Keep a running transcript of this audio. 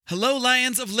Hello,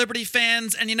 Lions of Liberty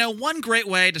fans, and one great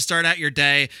way to start out your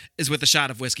day is with a shot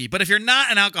of whiskey. But if you're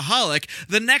not an alcoholic,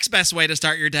 the next best way to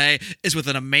start your day is with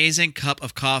an amazing cup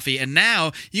of coffee. And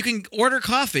now you can order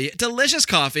coffee, delicious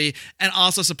coffee, and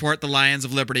also support the Lions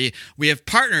of Liberty. We have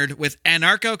partnered with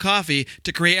Anarcho Coffee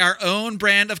to create our own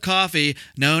brand of coffee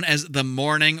known as the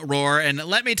Morning Roar. And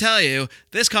let me tell you,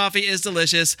 this coffee is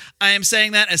delicious. I am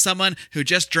saying that as someone who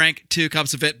just drank 2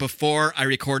 cups of it before I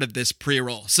recorded this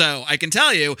pre-roll. So I can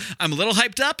tell you, I'm a little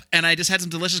hyped up, and I just had some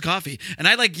delicious coffee. And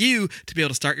I'd like you to be able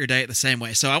to start your day the same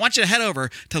way. So I want you to head over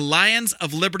to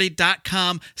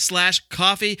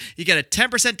lionsofliberty.com/coffee. You get a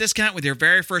 10% discount with your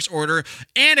very first order.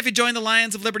 And if you join the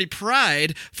Lions of Liberty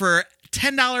Pride for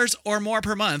 $10 or more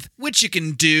per month, which you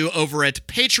can do over at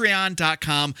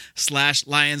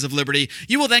patreon.com/Lions of Liberty,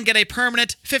 you will then get a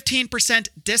permanent 15%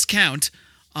 discount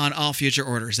on all future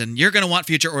orders. And you're going to want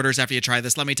future orders after you try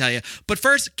this, let me tell you. But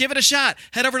first, give it a shot.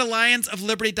 Head over to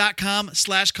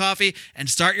lionsofliberty.com/coffee and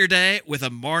start your day with a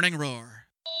morning roar.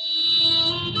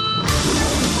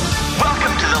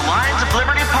 Welcome to the Lions of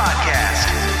Liberty podcast.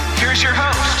 Here's your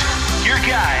host, your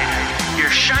guide, your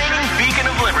shining beacon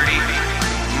of liberty,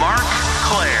 Mark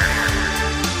Claire.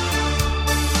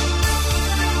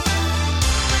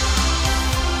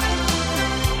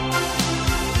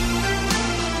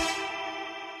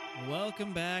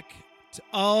 Welcome back to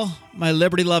all my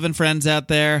liberty-loving friends out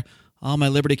there, all my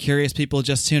liberty-curious people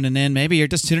just tuning in. Maybe you're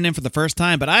just tuning in for the first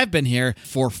time, but I've been here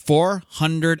for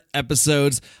 400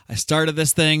 episodes. I started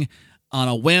this thing on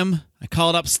a whim. I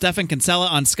called up Stefan Kinsella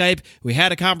on Skype. We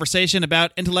had a conversation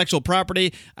about intellectual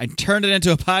property. I turned it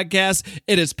into a podcast.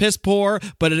 It is piss poor,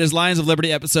 but it is Lions of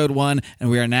Liberty episode 1, and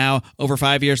we are now over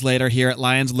 5 years later here at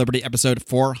Lions of Liberty episode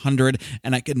 400,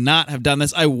 and I could not have done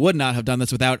this. I would not have done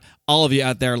this without all of you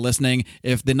out there listening.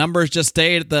 If the numbers just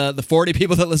stayed at the 40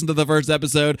 people that listened to the first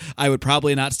episode, I would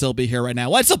probably not still be here right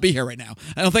now. Well, I'd still be here right now.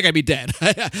 I don't think I'd be dead.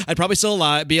 I'd probably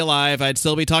still be alive. I'd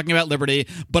still be talking about liberty,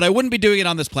 but I wouldn't be doing it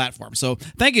on this platform. So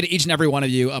thank you to each and every one of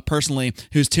you personally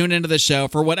who's tuned into this show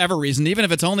for whatever reason, even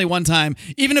if it's only one time,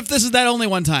 even if this is that only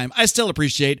one time. I still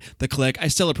appreciate the click. I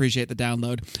still appreciate the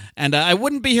download. And I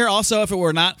wouldn't be here also if it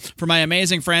were not for my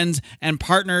amazing friends and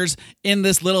partners in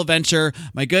this little venture,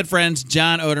 my good friends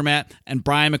John Odermatt and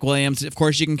Brian McWilliams. Of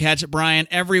course, you can catch Brian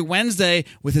every Wednesday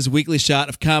with his weekly shot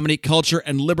of comedy, culture,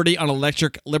 and liberty on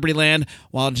Electric Liberty Land,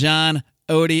 while John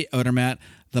Odermatt,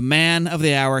 the man of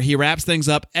the hour, he wraps things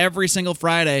up every single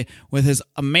Friday with his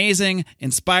amazing,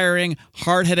 inspiring,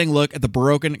 hard-hitting look at the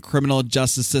broken criminal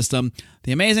justice system.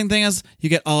 The amazing thing is you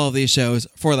get all of these shows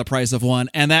for the price of one,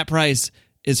 and that price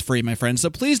is free, my friends. So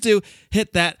please do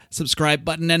hit that subscribe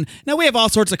button. And now we have all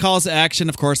sorts of calls to action.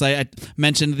 Of course, I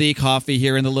mentioned the coffee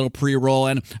here in the little pre-roll.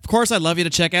 And of course, I'd love you to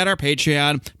check out our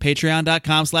Patreon,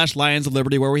 patreon.com/Lions of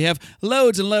Liberty, where we have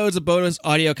loads and loads of bonus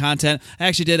audio content. I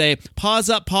actually did a pause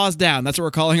up, pause down. That's what we're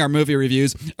calling our movie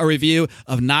reviews. A review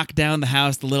of Knock Down the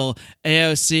House, the little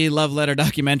AOC love letter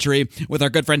documentary with our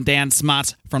good friend Dan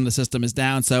Smots from The System Is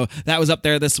Down. So that was up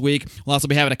there this week. We'll also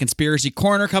be having a conspiracy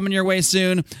corner coming your way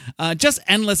soon. Just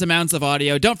endless amounts of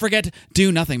audio. Don't forget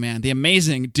Do Nothing Man, the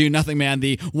amazing Do Nothing Man,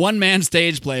 the one-man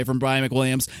stage play from Brian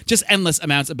McWilliams. Just endless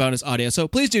amounts of bonus audio. So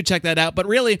please do check that out. But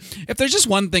really, if there's just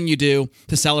one thing you do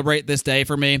to celebrate this day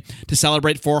for me, to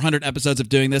celebrate 400 episodes of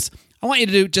doing this, I want you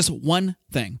to do just one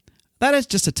thing. That is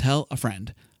just to tell a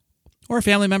friend or a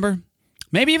family member,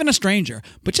 maybe even a stranger,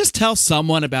 but just tell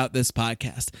someone about this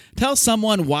podcast. Tell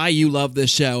someone why you love this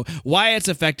show, why it's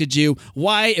affected you,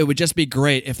 why it would just be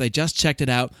great if they just checked it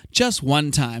out just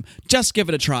one time. Just give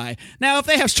it a try. Now, if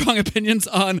they have strong opinions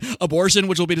on abortion,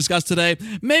 which will be discussed today,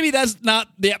 maybe that's not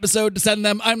the episode to send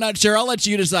them. I'm not sure. I'll let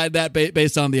you decide that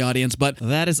based on the audience, but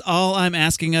that is all I'm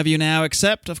asking of you now,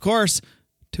 except, of course,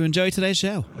 to enjoy today's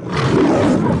show.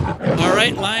 All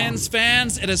right, Lions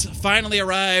fans, it has finally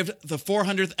arrived, the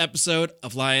 400th episode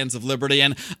of Lions of Liberty,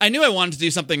 and I knew I wanted to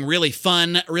do something really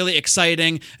fun, really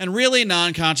exciting, and really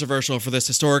non-controversial for this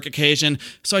historic occasion,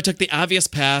 so I took the obvious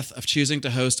path of choosing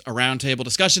to host a roundtable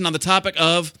discussion on the topic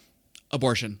of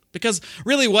abortion. Because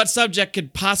really, what subject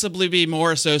could possibly be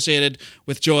more associated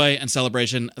with joy and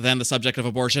celebration than the subject of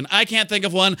abortion? I can't think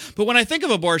of one, but when I think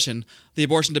of abortion, the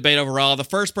abortion debate overall, the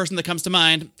first person that comes to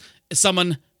mind is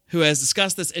someone who has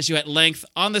discussed this issue at length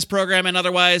on this program and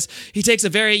otherwise. He takes a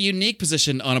very unique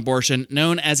position on abortion,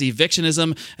 known as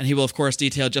evictionism, and he will, of course,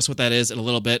 detail just what that is in a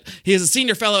little bit. He is a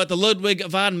senior fellow at the Ludwig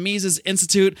von Mises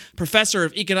Institute, professor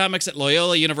of economics at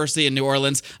Loyola University in New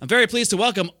Orleans. I'm very pleased to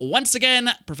welcome, once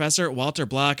again, Professor Walter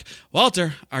Block.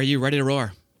 Walter, are you ready to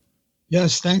roar?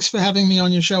 Yes, thanks for having me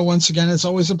on your show once again. It's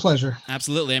always a pleasure.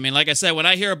 Absolutely. I mean, like I said, when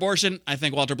I hear abortion, I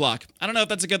think Walter Block. I don't know if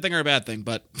that's a good thing or a bad thing,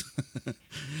 but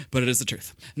but it is the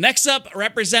truth. Next up,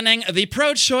 representing the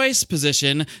pro-choice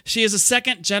position, she is a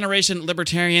second-generation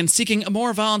libertarian seeking a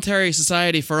more voluntary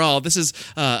society for all. This is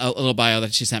a little bio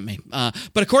that she sent me.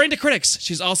 But according to critics,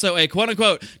 she's also a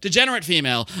quote-unquote degenerate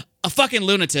female, a fucking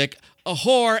lunatic, a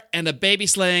whore, and a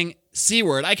baby-slaying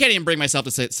C-word. I can't even bring myself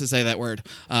to say that word.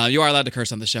 You are allowed to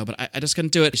curse on the show, but I just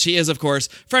couldn't do it. She is, of course,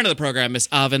 friend of the program, Miss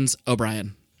Avens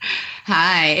O'Brien.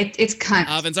 Hi, it's cunt.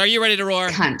 Avens, are you ready to roar?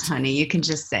 Cunt, honey. You can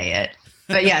just say it.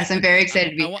 But yes, I'm very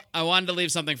excited to be. I wanted to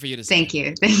leave something for you to say. Thank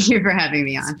you. Thank you for having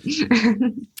me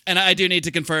on. And I do need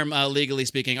to confirm, legally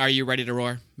speaking, are you ready to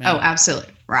roar, ma'am? Oh,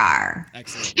 absolutely. Rawr.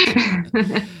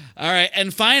 Excellent. All right.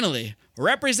 And finally,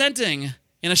 representing,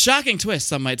 in a shocking twist,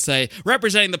 some might say,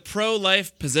 representing the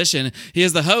pro-life position, he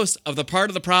is the host of the Part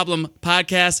of the Problem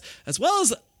podcast, as well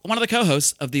as one of the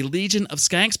co-hosts of the Legion of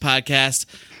Skanks podcast.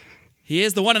 He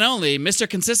is the one and only Mr.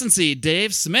 Consistency,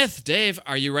 Dave Smith. Dave,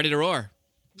 are you ready to roar?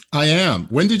 I am.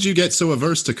 When did you get so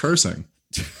averse to cursing?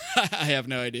 I have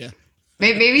no idea.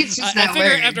 Maybe it's just not I figure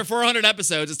working. after 400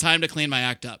 episodes, it's time to clean my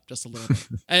act up just a little bit.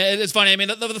 It's funny. I mean,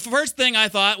 the first thing I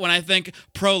thought when I think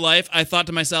pro-life, I thought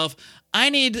to myself, I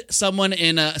need someone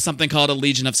in something called a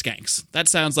Legion of Skanks. That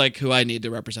sounds like who I need to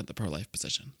represent the pro-life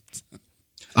position.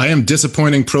 I am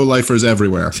disappointing pro-lifers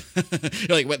everywhere.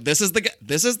 You're like, what? This is the guy?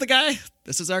 This is the guy?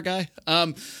 This is our guy?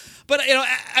 But, you know,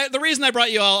 the reason I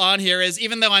brought you all on here is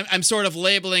even though I'm sort of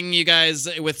labeling you guys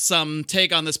with some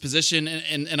take on this position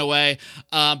in a way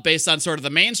based on sort of the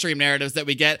mainstream narratives that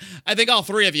we get, I think all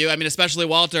three of you, I mean, especially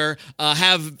Walter,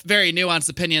 have very nuanced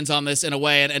opinions on this in a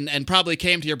way and probably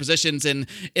came to your positions in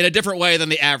a different way than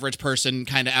the average person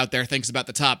kind of out there thinks about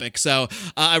the topic. So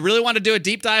I really want to do a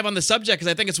deep dive on the subject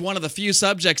because I think it's one of the few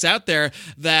subjects out there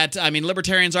that, I mean,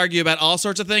 libertarians argue about all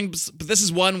sorts of things, but this is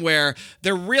one where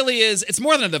there really is, it's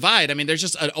more than a divide. I mean, there's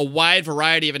just a wide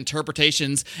variety of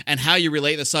interpretations and how you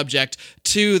relate the subject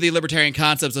to the libertarian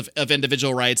concepts of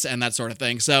individual rights and that sort of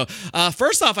thing. So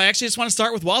first off, I actually just want to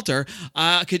start with Walter.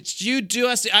 Could you do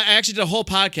us, I actually did a whole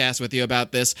podcast with you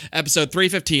about this, episode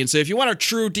 315. So if you want a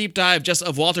true deep dive just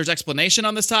of Walter's explanation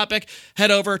on this topic, head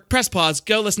over, press pause,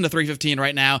 go listen to 315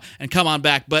 right now and come on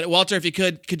back. But Walter, if you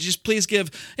could you just please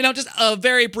give, just a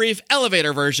very brief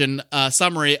elevator version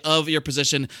summary of your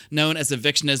position known as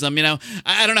evictionism.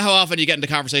 I don't know how often you get into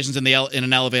conversations in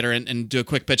an elevator and do a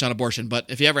quick pitch on abortion, but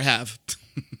if you ever have,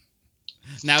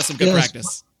 now's some good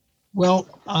practice. Well,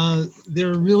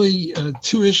 there are really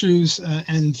two issues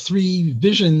and three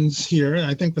visions here.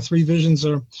 I think the three visions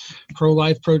are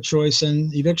pro-life, pro-choice,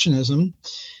 and evictionism.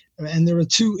 And there are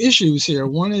two issues here.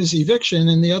 One is eviction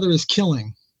and the other is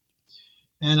killing.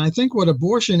 And I think what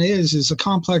abortion is a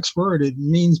complex word. It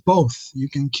means both. You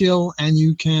can kill and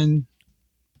you can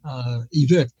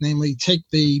evict, namely take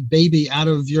the baby out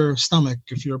of your stomach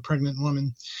if you're a pregnant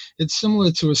woman. It's similar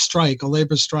to a strike, a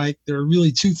labor strike. There are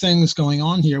really two things going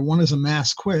on here. One is a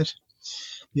mass quit.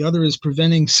 The other is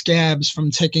preventing scabs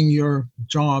from taking your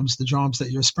jobs, the jobs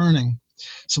that you're spurning.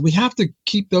 So we have to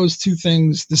keep those two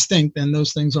things distinct, and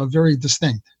those things are very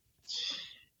distinct.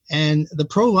 And the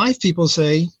pro-life people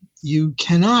say you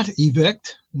cannot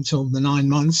evict until the 9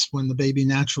 months when the baby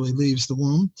naturally leaves the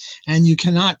womb, and you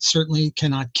certainly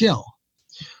cannot kill.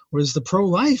 Whereas the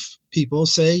pro-life people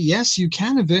say, yes, you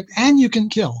can evict and you can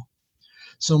kill.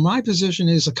 So my position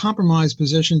is a compromise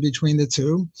position between the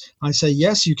two. I say,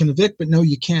 yes, you can evict, but no,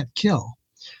 you can't kill.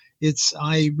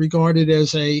 I regard it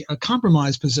as a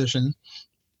compromise position.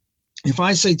 If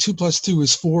I say 2 + 2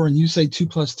 is 4 and you say 2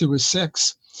 + 2 is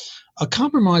 6, a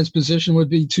compromise position would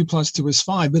be 2 + 2 is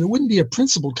 5, but it wouldn't be a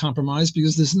principled compromise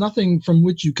because there's nothing from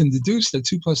which you can deduce that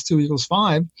 2 + 2 =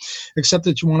 5, except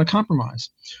that you want to compromise.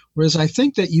 Whereas I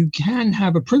think that you can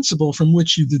have a principle from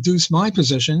which you deduce my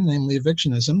position, namely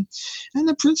evictionism, and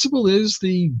the principle is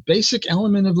the basic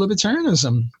element of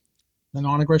libertarianism, the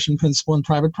non-aggression principle and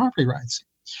private property rights.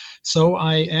 So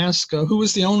I ask, who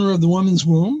is the owner of the woman's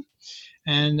womb?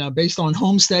 And based on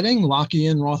homesteading,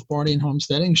 Lockean, Rothbardian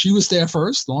homesteading, she was there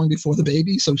first, long before the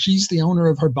baby. So she's the owner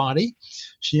of her body.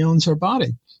 She owns her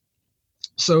body.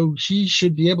 So she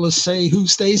should be able to say who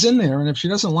stays in there. And if she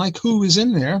doesn't like who is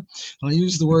in there, and I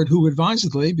use the word who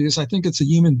advisedly because I think it's a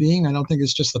human being. I don't think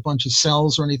it's just a bunch of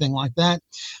cells or anything like that.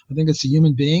 I think it's a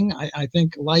human being. I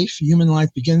think human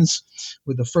life begins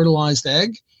with a fertilized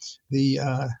egg. The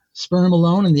sperm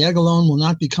alone and the egg alone will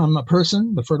not become a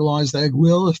person. The fertilized egg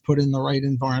will if put in the right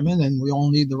environment, and we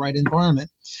all need the right environment.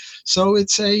 So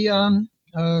it's a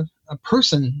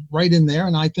person right in there,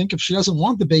 and I think if she doesn't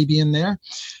want the baby in there,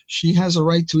 she has a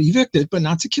right to evict it, but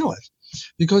not to kill it.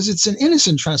 because it's an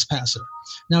innocent trespasser.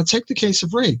 Now, take the case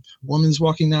of rape. A woman's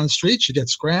walking down the street, she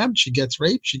gets grabbed, she gets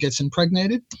raped, she gets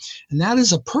impregnated, and that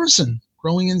is a person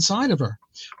growing inside of her.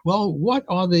 Well, what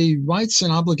are the rights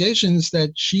and obligations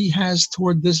that she has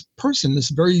toward this person, this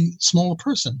very small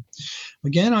person?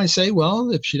 Again, I say,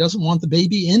 well, if she doesn't want the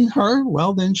baby in her,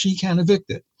 well, then she can evict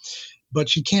it. But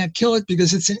she can't kill it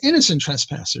because it's an innocent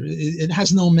trespasser. It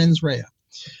has no mens rea.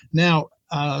 Now,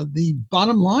 the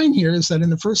bottom line here is that in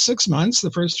the first 6 months,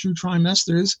 the first 2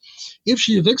 trimesters, if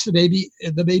she evicts the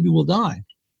baby will die.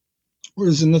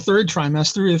 Whereas in the 3rd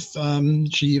trimester, if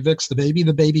she evicts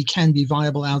the baby can be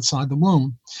viable outside the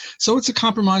womb. So it's a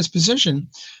compromised position.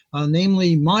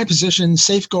 Namely, my position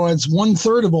safeguards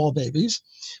 1/3 of all babies,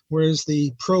 whereas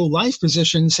the pro-life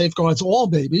position safeguards all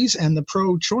babies, and the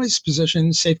pro-choice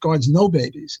position safeguards no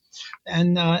babies.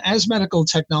 And as medical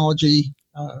technology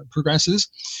progresses,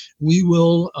 we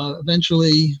will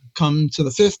eventually come to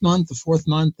the 5th month, the 4th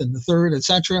month, and the 3rd,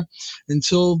 etc.,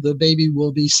 until the baby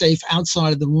will be safe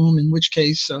outside of the womb, in which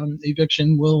case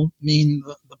eviction will mean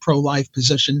the pro-life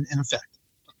position in effect.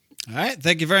 All right.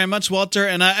 Thank you very much, Walter.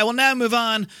 And I will now move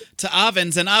on to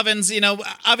Avins. And Avins,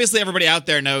 obviously everybody out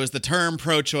there knows the term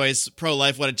pro-choice,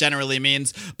 pro-life, what it generally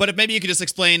means. But if maybe you could just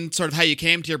explain sort of how you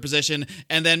came to your position,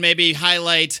 and then maybe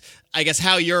highlight, I guess,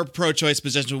 how your pro-choice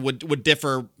position would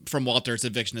differ from Walter's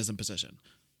evictionism position.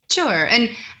 Sure. And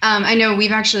I know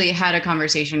we've actually had a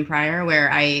conversation prior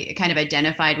where I kind of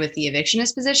identified with the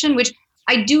evictionist position, which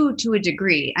I do to a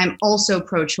degree. I'm also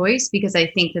pro-choice because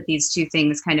I think that these two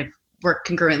things kind of work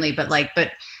concurrently, but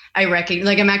I reckon,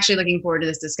 I'm actually looking forward to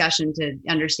this discussion to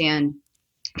understand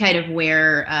kind of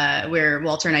where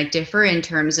Walter and I differ in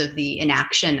terms of the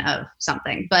inaction of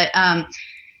something. But, I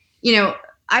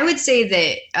would say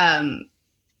that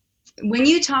when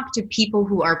you talk to people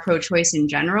who are pro-choice in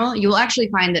general, you'll actually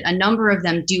find that a number of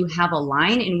them do have a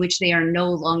line in which they are no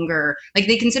longer,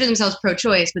 they consider themselves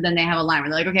pro-choice, but then they have a line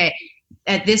where they're like, okay,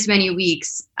 at this many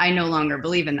weeks, I no longer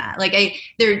believe in that.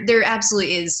 There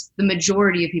absolutely is, the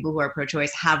majority of people who are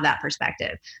pro-choice have that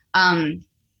perspective.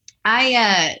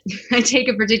 I take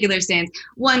a particular stance.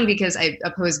 One, because I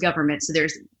oppose government. So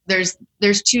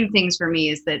there's 2 things for me,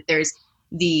 is that there's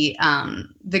the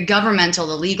governmental,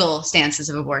 the legal stances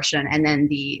of abortion, and then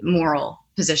the moral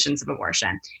positions of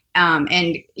abortion.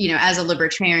 And as a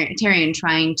libertarian,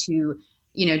 trying to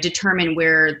determine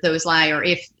where those lie, or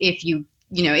if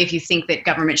you think that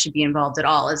government should be involved at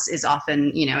all, is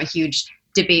often, a huge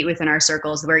debate within our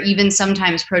circles, where even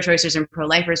sometimes pro-choicers and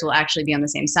pro-lifers will actually be on the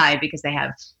same side because they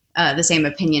have the same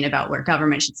opinion about where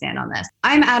government should stand on this.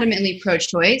 I'm adamantly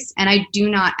pro-choice, and I do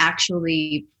not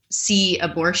actually see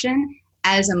abortion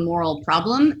as a moral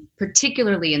problem,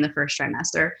 particularly in the first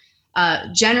trimester.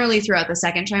 Generally throughout the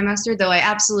second trimester, though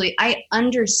I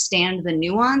understand the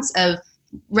nuance of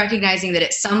recognizing that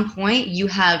at some point you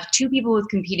have 2 people with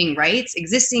competing rights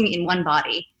existing in one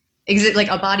body, like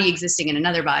a body existing in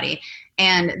another body.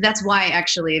 And that's why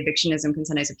actually evictionism can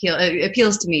sometimes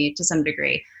appeals to me to some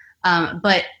degree.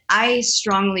 But I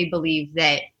strongly believe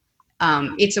that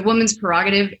it's a woman's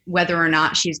prerogative whether or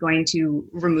not she's going to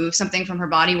remove something from her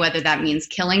body, whether that means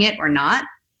killing it or not.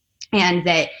 And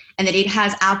that it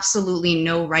has absolutely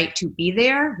no right to be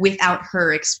there without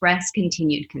her express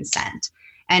continued consent.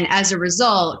 And as a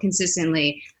result,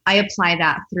 consistently, I apply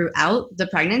that throughout the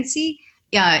pregnancy,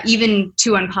 even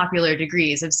to unpopular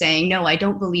degrees of saying, no, I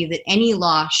don't believe that any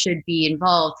law should be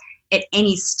involved at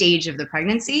any stage of the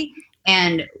pregnancy.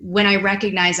 And when I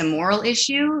recognize a moral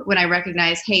issue, when I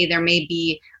recognize, hey, there may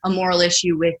be a moral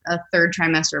issue with a 3rd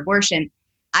trimester abortion,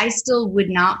 I still would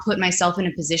not put myself in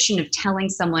a position of telling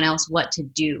someone else what to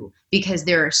do, because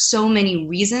there are so many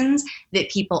reasons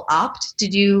that people opt to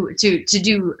do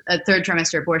a 3rd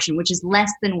trimester abortion, which is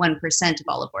less than 1% of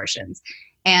all abortions.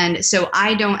 And so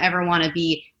I don't ever want to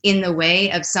be in the way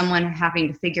of someone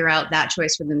having to figure out that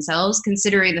choice for themselves,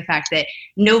 considering the fact that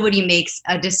nobody makes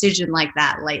a decision like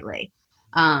that lightly.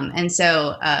 And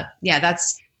so,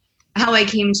 that's how I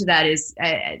came to that. Is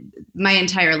my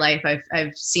entire life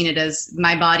I've seen it as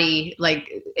my body,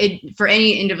 for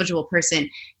any individual person,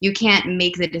 you can't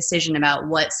make the decision about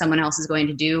what someone else is going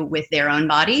to do with their own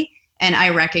body. And I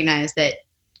recognize that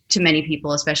to many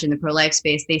people, especially in the pro-life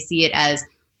space, they see it as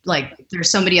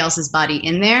there's somebody else's body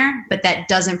in there, but that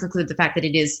doesn't preclude the fact that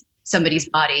it is somebody's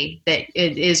body that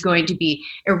it is going to be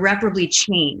irreparably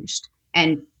changed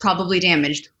and probably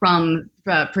damaged from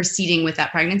proceeding with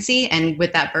that pregnancy and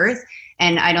with that birth.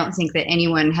 And I don't think that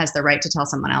anyone has the right to tell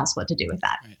someone else what to do with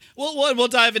that. Right. Well, we'll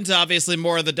dive into obviously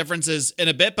more of the differences in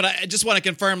a bit, but I just want to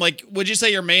confirm, like, would you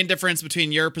say your main difference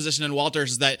between your position and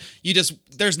Walter's is that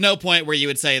there's no point where you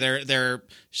would say there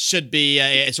should be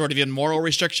a sort of even moral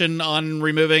restriction on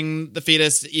removing the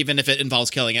fetus, even if it involves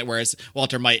killing it, whereas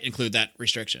Walter might include that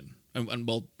restriction. And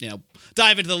we'll,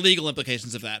 dive into the legal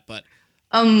implications of that, but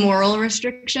a moral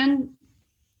restriction?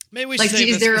 Maybe we should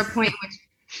is there a point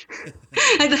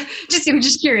which I'm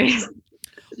just curious.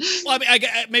 Well, I mean,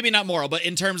 maybe not moral, but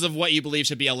in terms of what you believe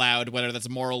should be allowed, whether that's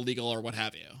moral, legal, or what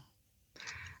have you.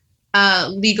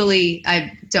 Legally,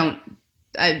 I don't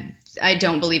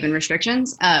believe in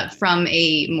restrictions. From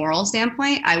a moral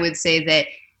standpoint, I would say that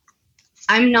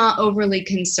I'm not overly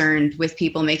concerned with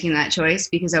people making that choice,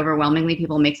 because overwhelmingly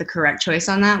people make the correct choice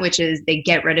on that, which is they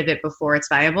get rid of it before it's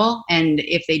viable. And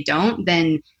if they don't,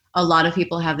 then a lot of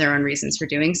people have their own reasons for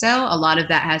doing so. A lot of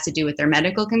that has to do with their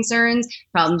medical concerns,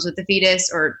 problems with the fetus,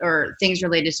 or things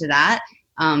related to that.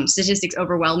 Statistics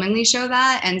overwhelmingly show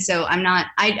that. And so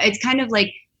it's kind of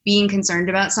like being concerned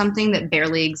about something that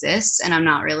barely exists. And I'm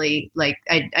not really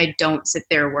I don't sit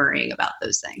there worrying about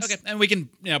those things. Okay. And we can,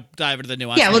 dive into the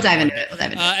nuance. Yeah, we'll dive into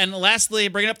it. And lastly,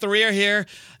 bringing up the rear here,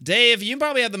 Dave, you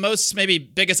probably have the most, maybe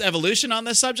biggest evolution on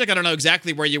this subject. I don't know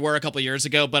exactly where you were a couple of years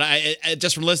ago, but I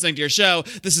just from listening to your show,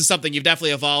 this is something you've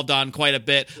definitely evolved on quite a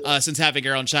bit since having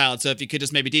your own child. So if you could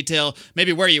just maybe detail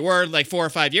maybe where you were like 4 or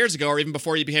 5 years ago, or even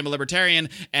before you became a libertarian,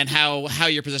 and how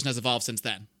your position has evolved since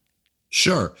then.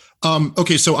 Sure.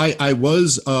 Okay. So I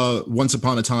was once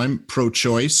upon a time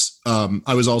pro-choice.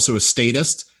 I was also a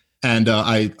statist, and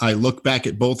I look back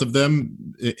at both of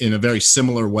them in a very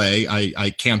similar way. I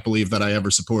can't believe that I ever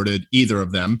supported either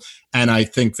of them. And I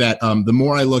think that the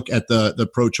more I look at the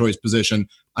pro-choice position,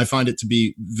 I find it to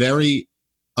be very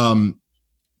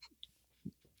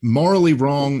morally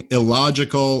wrong,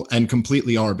 illogical, and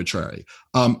completely arbitrary.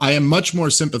 I am much more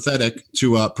sympathetic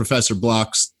to Professor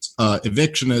Block's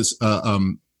evictionist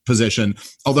position,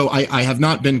 although I have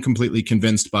not been completely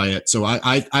convinced by it. So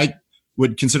I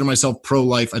would consider myself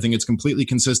pro-life. I think it's completely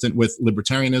consistent with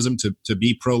libertarianism to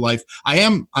be pro-life.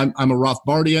 I'm a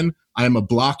Rothbardian. I am a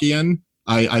Blockian.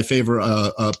 I favor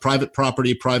a private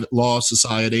property, private law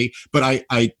society, but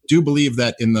I do believe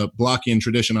that in the Blockian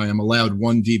tradition, I am allowed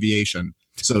one deviation.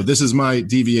 So this is my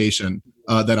deviation,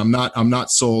 that I'm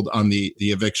not sold on the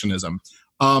evictionism.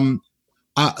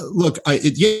 Look,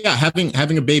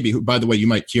 having a baby, who, by the way, you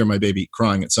might hear my baby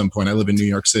crying at some point. I live in New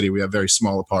York City. We have very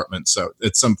small apartments. So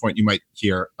at some point you might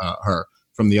hear her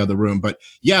from the other room. But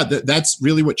yeah, that's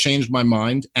really what changed my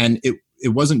mind. And it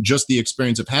wasn't just the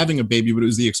experience of having a baby, but it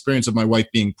was the experience of my wife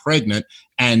being pregnant.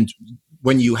 And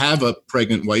when you have a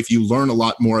pregnant wife, you learn a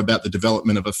lot more about the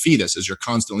development of a fetus as you're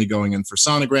constantly going in for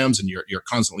sonograms and you're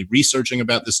constantly researching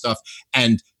about this stuff.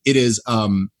 And it is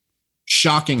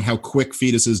shocking how quick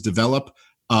fetuses develop.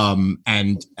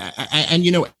 And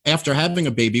after having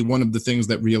a baby, one of the things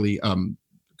that really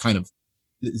kind of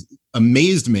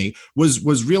amazed me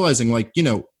was realizing,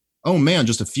 oh man,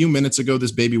 just a few minutes ago,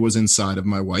 this baby was inside of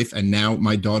my wife, and now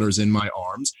my daughter's in my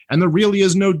arms. And there really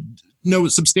is no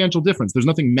substantial difference. There's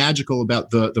nothing magical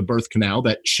about the birth canal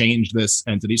that changed this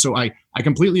entity. So I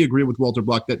completely agree with Walter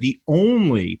Block that the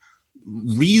only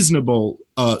reasonable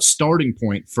starting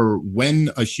point for when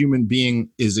a human being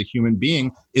is a human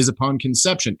being is upon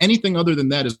conception. Anything other than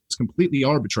that is completely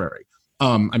arbitrary.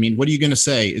 What are you going to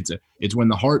say? It's when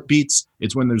the heart beats.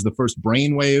 It's when there's the first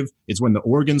brain wave. It's when the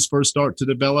organs first start to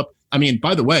develop.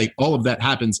 By the way, all of that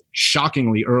happens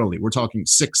shockingly early. We're talking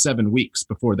 6-7 weeks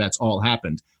before that's all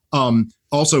happened.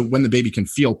 Also, when the baby can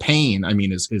feel pain,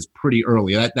 is pretty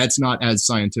early. That's not as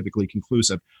scientifically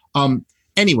conclusive.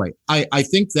 Anyway, I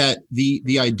think that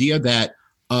the idea that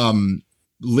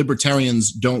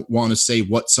libertarians don't want to say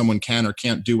what someone can or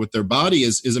can't do with their body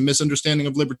is a misunderstanding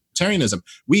of libertarianism.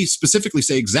 We specifically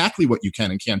say exactly what you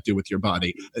can and can't do with your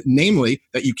body, namely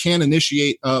that you can't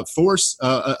initiate force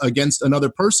against another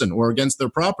person or against their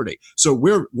property. So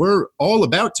we're all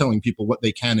about telling people what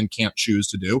they can and can't choose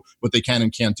to do, what they can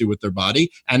and can't do with their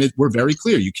body, and we're very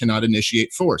clear. You cannot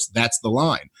initiate force. That's the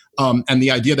line. And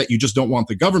the idea that you just don't want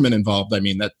the government involved,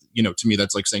 that, to me,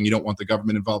 that's like saying you don't want the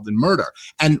government involved in murder.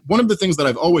 And one of the things that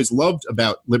I've always loved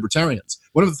about libertarians,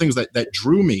 one of the things that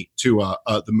drew me to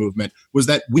the movement was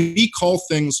that we call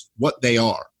things what they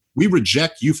are. We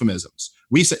reject euphemisms.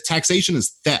 We say taxation is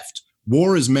theft.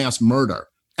 War is mass murder.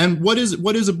 And what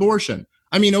is abortion?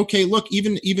 Okay, look,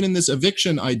 even in this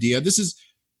eviction idea, this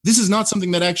is not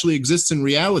something that actually exists in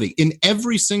reality. In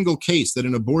every single case that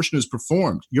an abortion is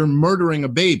performed, you're murdering a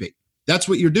baby. That's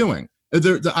what you're doing.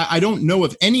 I don't know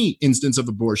of any instance of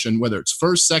abortion, whether it's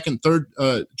first, second, third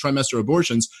trimester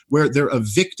abortions, where they're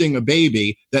evicting a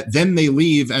baby that then they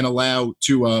leave and allow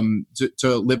to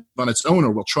live on its own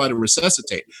or will try to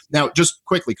resuscitate. Now, just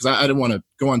quickly, because I don't want to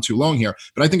go on too long here,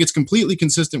 but I think it's completely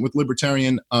consistent with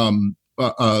libertarian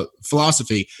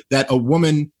philosophy that a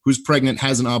woman who's pregnant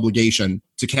has an obligation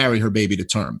to carry her baby to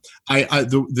term.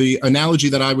 The analogy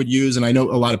that I would use, and I know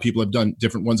a lot of people have done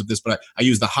different ones of this, but I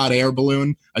use the hot air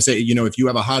balloon. I say, if you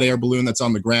have a hot air balloon that's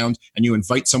on the ground and you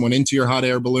invite someone into your hot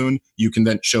air balloon, you can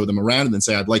then show them around and then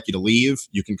say, I'd like you to leave.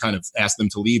 You can kind of ask them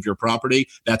to leave your property.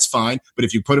 That's fine. But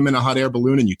if you put them in a hot air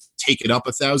balloon and you take it up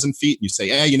 1,000 feet, and you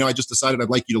say, I just decided I'd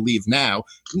like you to leave now.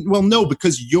 Well, no,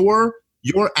 because your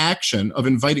action of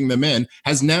inviting them in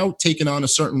has now taken on a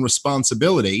certain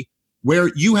responsibility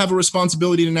where you have a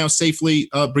responsibility to now safely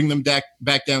bring them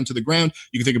back down to the ground.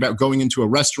 You can think about going into a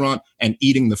restaurant and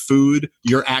eating the food.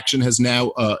 Your action has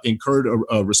now incurred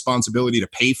a responsibility to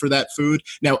pay for that food.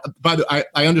 Now, I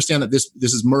understand that this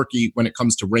is murky when it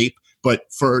comes to rape,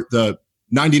 but for the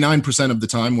 99% of the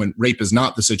time when rape is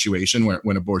not the situation,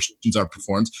 when abortions are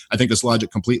performed, I think this logic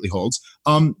completely holds.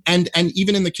 And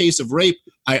even in the case of rape,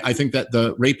 I think that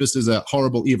the rapist is a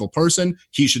horrible, evil person.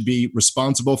 He should be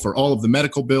responsible for all of the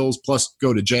medical bills, plus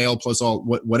go to jail, plus all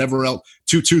whatever else,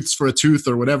 2 tooths for a tooth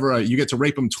or whatever. You get to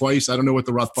rape him twice. I don't know what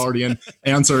the Rothbardian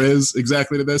answer is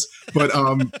exactly to this, but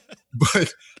I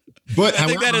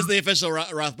think that is the official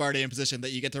Rothbardian position,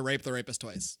 that you get to rape the rapist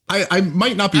twice. I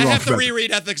might not be wrong. I have to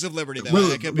reread Ethics of Liberty, though.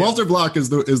 Well, Walter Block is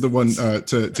the one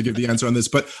to give the answer on this.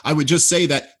 But I would just say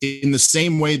that in the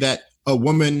same way that a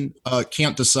woman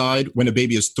can't decide when a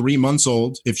baby is 3 months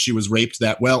old, if she was raped,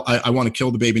 that, I want to kill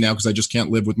the baby now because I just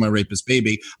can't live with my rapist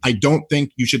baby. I don't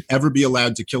think you should ever be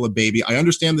allowed to kill a baby. I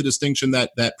understand the distinction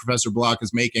that Professor Block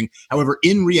is making. However,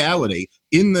 in reality,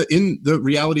 in the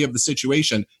reality of the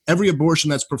situation, every abortion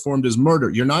that's performed is murder.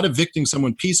 You're not evicting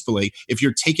someone peacefully if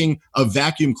you're taking a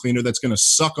vacuum cleaner that's going to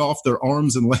suck off their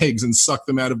arms and legs and suck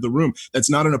them out of the room. That's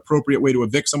not an appropriate way to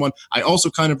evict someone. I also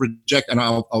kind of reject, and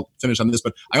I'll finish on this,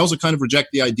 but I also kind of reject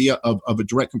the idea of a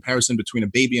direct comparison between a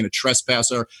baby and a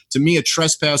trespasser. To me, a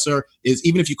trespasser is,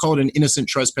 even if you call it an innocent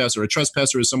trespasser, a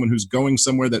trespasser is someone who's going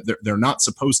somewhere that they're not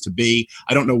supposed to be.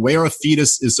 I don't know where a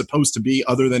fetus is supposed to be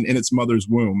other than in its mother's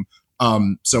womb.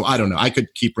 So I don't know. I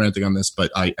could keep ranting on this,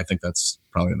 but I think that's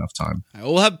probably enough time. Right,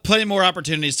 we'll have plenty more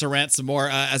opportunities to rant some more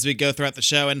as we go throughout the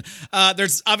show. And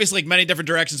there's obviously many different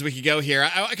directions we could go here.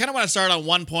 I kind of want to start on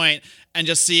one point and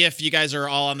just see if you guys are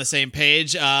all on the same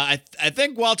page. I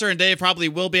think Walter and Dave probably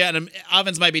will be, and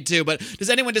Ovens might be too, but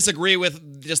does anyone disagree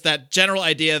with just that general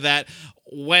idea that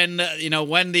when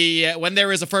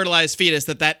there is a fertilized fetus,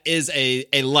 that is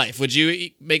a life? Would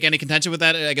you make any contention with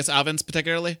that? I guess Ovens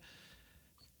particularly?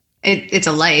 It's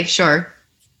a life, sure.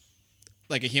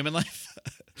 Like a human life?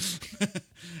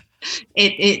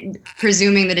 It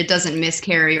presuming that it doesn't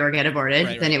miscarry or get aborted,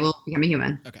 right. Then it will become a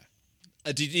human. Okay.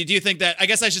 Do you think that? I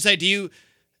guess I should say, do you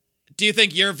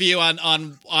think your view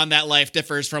on that life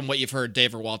differs from what you've heard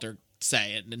Dave or Walter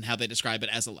say and how they describe it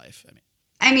as a life?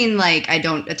 I mean, I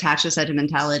don't attach the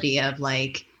sentimentality of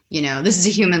this is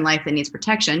a human life that needs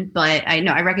protection, but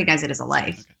I recognize it as a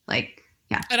life. Okay.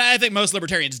 Yeah. And I think most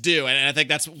libertarians do. And I think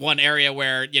that's one area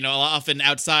where, often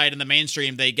outside in the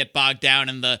mainstream, they get bogged down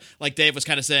in like Dave was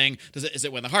kind of saying, is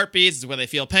it when the heart beats? Is it when they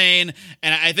feel pain?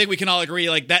 And I think we can all agree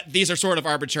that these are sort of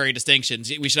arbitrary distinctions.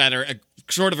 We should either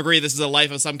sort of agree this is a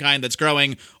life of some kind that's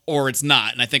growing or it's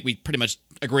not. And I think we pretty much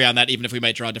agree on that, even if we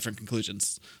might draw different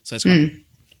conclusions. So that's cool.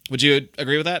 Would you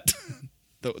agree with that?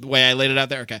 the way I laid it out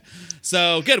there? Okay.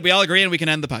 So good. We all agree and we can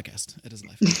end the podcast. It is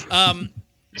life.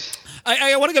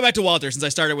 I want to go back to Walter since I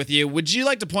started with you. Would you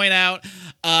like to point out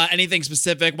anything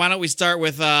specific? Why don't we start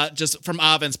with just from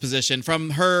Oven's position,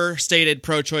 from her stated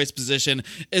pro-choice position?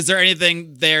 Is there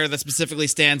anything there that specifically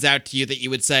stands out to you that you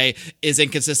would say is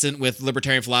inconsistent with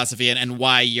libertarian philosophy and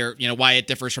why why it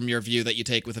differs from your view that you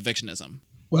take with evictionism?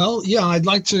 Well, yeah, I'd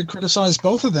like to criticize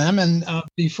both of them. And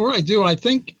before I do, I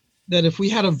think that if we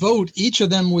had a vote, each of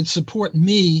them would support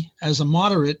me as a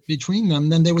moderate between them,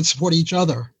 then they would support each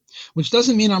other. Which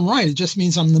doesn't mean I'm right. It just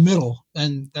means I'm in the middle.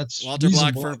 And that's Walter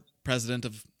reasonable. Block for president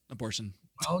of abortion.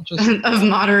 Well, just of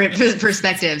moderate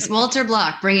perspectives. Walter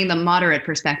Block bringing the moderate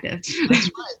perspective. That's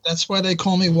right. That's why they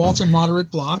call me Walter Moderate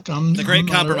Block. I'm the Great I'm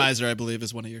Compromiser, I believe,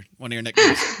 is one of your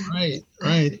nicknames.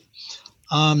 Right.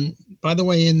 By the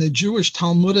way, in the Jewish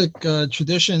Talmudic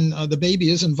tradition, the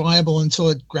baby isn't viable until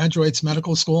it graduates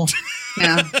medical school.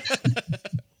 Yeah.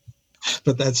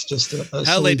 But that's just a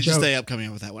How late did joke. you stay up coming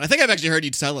up with that one? I think I've actually heard you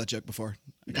tell that joke before.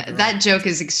 That joke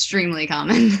is extremely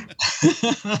common.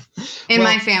 In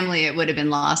my family, it would have been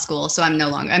law school, so I'm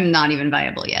not even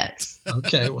viable yet.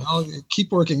 Okay, well,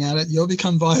 keep working at it. You'll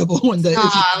become viable one day.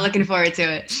 Looking forward to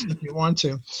it. If you want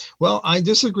to. Well, I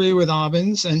disagree with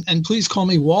Obbins, and please call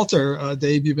me Walter.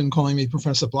 Dave, you've been calling me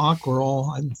Professor Block. We're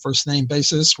all on first name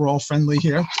basis. We're all friendly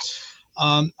here.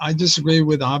 I disagree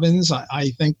with Obbins.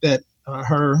 I think that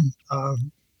her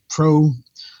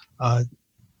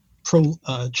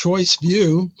pro-choice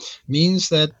view means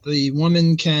that the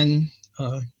woman can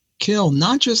kill,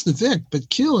 not just evict, but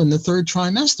kill in the third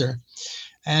trimester.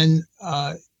 And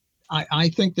I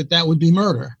think that would be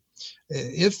murder.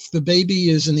 If the baby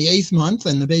is in the 8th month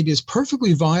and the baby is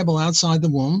perfectly viable outside the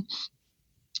womb,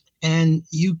 and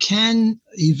you can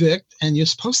evict, and you're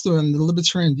supposed to, in the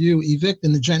libertarian view, evict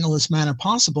in the gentlest manner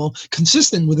possible,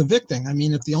 consistent with evicting. I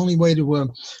mean, if the only way to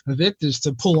evict is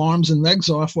to pull arms and legs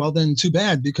off, well, then too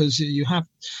bad, because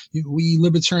we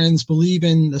libertarians believe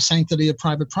in the sanctity of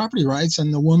private property rights,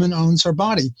 and the woman owns her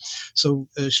body. So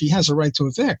she has a right to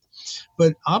evict.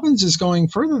 But Obbins is going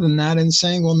further than that and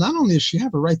saying, well, not only does she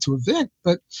have a right to evict,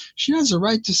 but she has a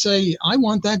right to say, I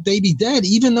want that baby dead,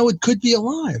 even though it could be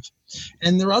alive.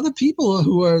 And there are other people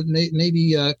who are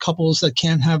maybe couples that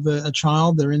can't have a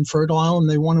child, they're infertile, and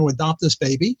they want to adopt this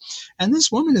baby. And this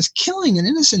woman is killing an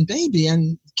innocent baby,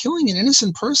 and killing an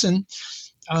innocent person,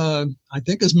 I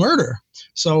think, is murder.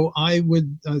 So I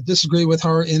would disagree with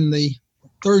her in the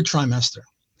 3rd trimester.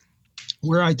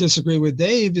 Where I disagree with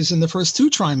Dave is in the first 2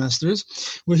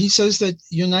 trimesters, where he says that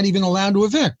you're not even allowed to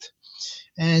evict.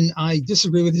 And I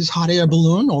disagree with his hot air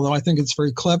balloon, although I think it's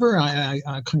very clever. I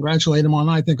congratulate him on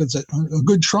it. I think it's a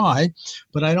good try,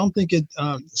 but I don't think it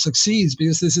succeeds,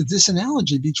 because there's a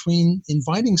disanalogy between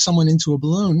inviting someone into a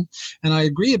balloon, and I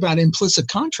agree about implicit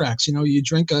contracts. You know, you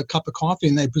drink a cup of coffee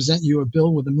and they present you a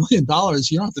bill with $1 million.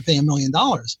 You don't have to pay $1 million.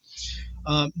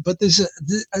 But there's a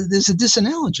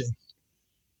disanalogy.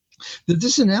 The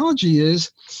disanalogy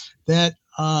is that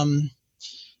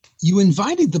you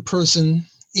invited the person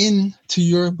into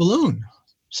your balloon.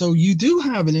 So you do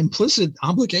have an implicit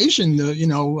obligation to,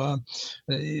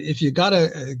 if you got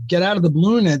to get out of the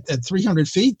balloon at 300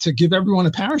 feet, to give everyone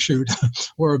a parachute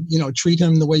or, treat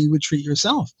him the way you would treat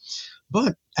yourself.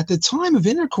 But at the time of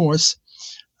intercourse,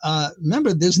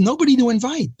 remember, there's nobody to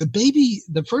invite. The baby,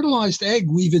 the fertilized egg,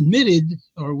 we've admitted,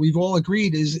 or we've all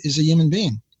agreed, is a human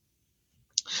being.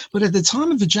 But at the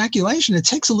time of ejaculation, it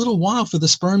takes a little while for the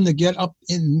sperm to get up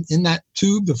in that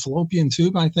tube, the fallopian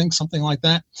tube, I think, something like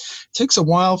that. It takes a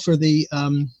while for the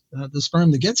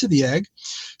sperm to get to the egg.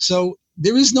 So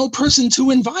there is no person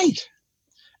to invite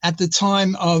at the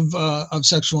time of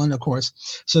sexual intercourse.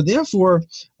 So therefore,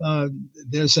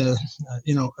 there's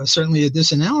certainly a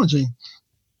disanalogy.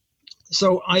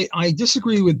 So I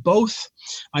disagree with both.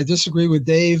 I disagree with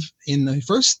Dave in the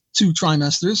first 2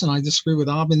 trimesters, and I disagree with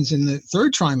Obbins in the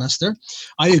 3rd trimester.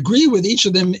 I agree with each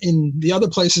of them in the other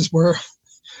places where,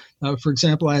 for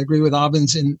example, I agree with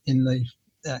Obbins in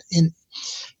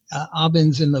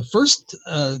Obbins in the first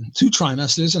 2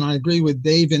 trimesters, and I agree with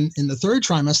Dave in the 3rd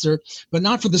trimester, but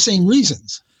not for the same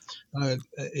reasons.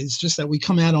 It's just that we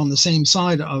come out on the same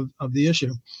side of the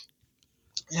issue.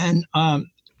 And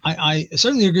I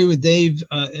certainly agree with Dave's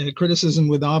criticism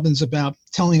with Obbins about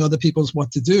telling other people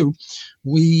what to do.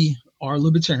 We are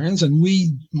libertarians, and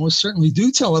we most certainly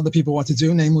do tell other people what to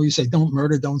do. Namely, we say, don't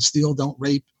murder, don't steal, don't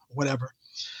rape, whatever.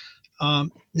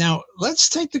 Now, let's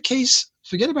take the case,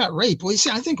 forget about rape. Well, you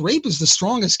see, I think rape is the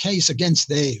strongest case against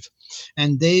Dave.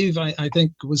 And Dave, I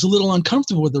think, was a little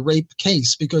uncomfortable with the rape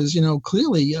case because,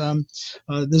 clearly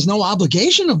there's no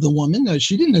obligation of the woman.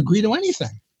 She didn't agree to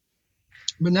anything.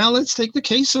 But now let's take the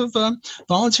case of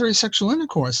voluntary sexual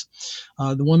intercourse.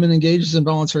 The woman engages in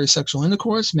voluntary sexual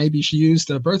intercourse. Maybe she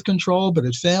used birth control, but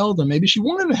it failed, or maybe she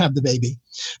wanted to have the baby.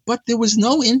 But there was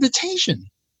no invitation.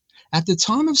 At the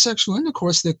time of sexual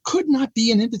intercourse, there could not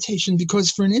be an invitation,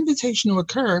 because for an invitation to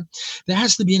occur, there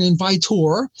has to be an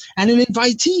invitor and an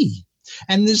invitee.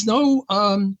 And there's no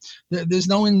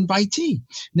invitee.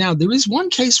 Now, there is one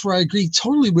case where I agree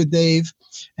totally with Dave,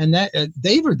 and that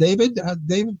Dave or David,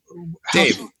 Dave.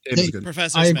 Dave.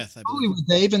 Professor Smith. I totally with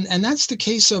Dave, and that's the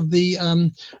case of the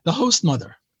host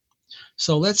mother.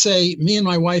 So let's say me and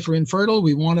my wife are infertile.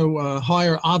 We want to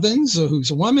hire Obbins,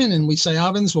 who's a woman, and we say,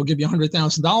 Obbins, we'll give you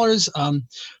 $100,000.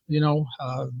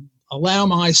 Allow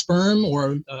my sperm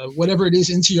or whatever it is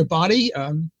into your body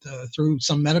through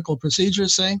some medical procedure,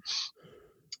 say.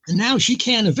 And now she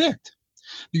can't evict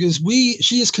because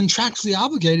she is contractually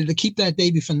obligated to keep that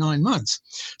baby for 9 months.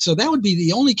 So that would be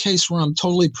the only case where I'm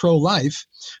totally pro-life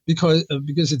because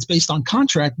it's based on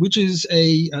contract, which is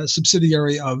a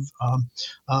subsidiary of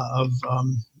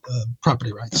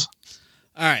property rights.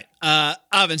 All right.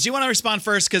 Avens, do you want to respond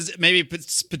first? Because maybe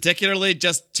particularly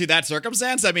just to that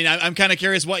circumstance? I mean, I'm kind of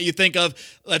curious what you think of,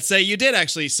 let's say you did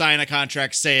actually sign a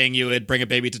contract saying you would bring a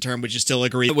baby to term. Would you still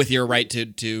agree with your right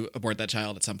to abort that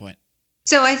child at some point?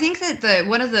 So I think that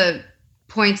one of the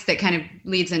points that kind of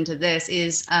leads into this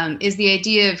is the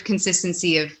idea of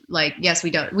consistency of like, yes,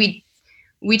 we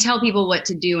tell people what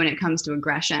to do when it comes to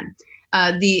aggression.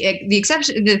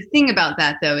 The thing about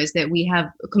that though is that we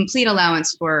have a complete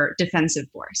allowance for defensive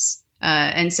force,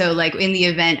 and so like in the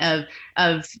event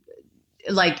of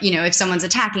like if someone's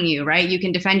attacking you, right, you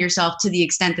can defend yourself to the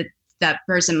extent that that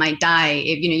person might die.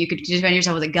 If you could defend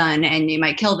yourself with a gun and you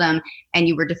might kill them, and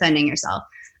you were defending yourself.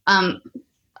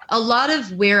 A lot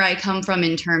of where I come from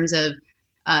in terms of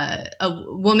a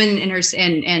woman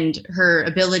and her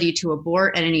ability to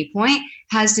abort at any point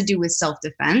has to do with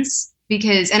self-defense.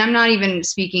 And I'm not even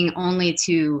speaking only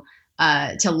to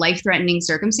life-threatening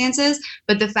circumstances,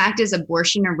 but the fact is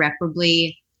abortion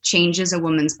irreparably changes a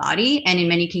woman's body and in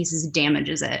many cases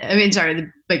damages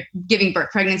it. But giving birth,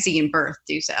 pregnancy and birth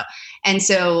do so. And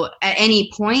so at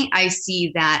any point, I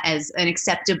see that as an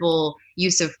acceptable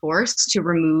use of force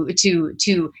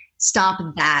to stop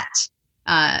that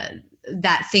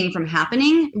thing from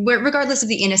happening, regardless of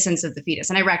the innocence of the fetus.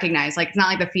 And I recognize, like, it's not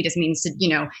like the fetus means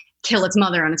to, kill its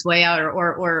mother on its way out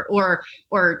or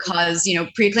cause,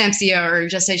 preeclampsia or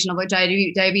gestational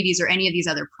diabetes or any of these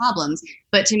other problems.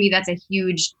 But to me, that's a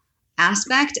huge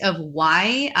aspect of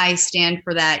why I stand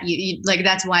for that.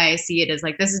 That's why I see it as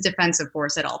like, this is defensive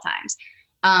force at all times.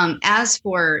 As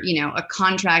for, a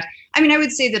contract, I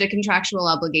would say that a contractual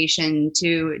obligation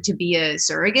to be a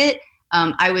surrogate,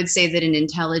 I would say that an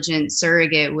intelligent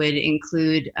surrogate would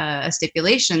include a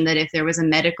stipulation that if there was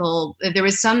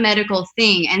some medical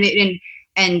thing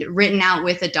and written out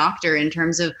with a doctor in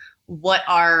terms of what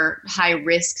are high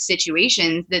risk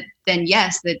situations, then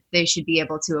yes, that they should be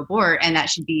able to abort, and that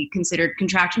should be considered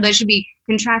contractual. That should be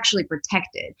contractually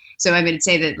protected. So I would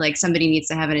say that like somebody needs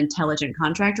to have an intelligent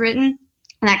contract written.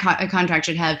 And that contract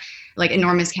should have like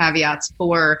enormous caveats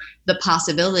for the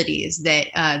possibilities that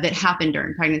happen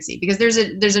during pregnancy, because there's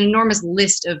an enormous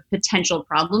list of potential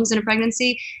problems in a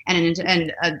pregnancy, and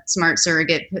a smart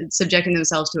surrogate subjecting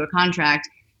themselves to a contract,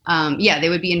 they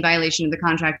would be in violation of the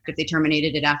contract if they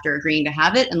terminated it after agreeing to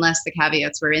have it, unless the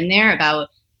caveats were in there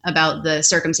about the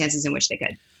circumstances in which they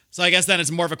could. So I guess then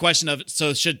it's more of a question of,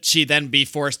 so should she then be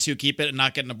forced to keep it and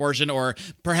not get an abortion? Or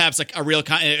perhaps like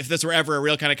if this were ever a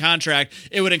real kind of contract,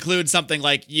 it would include something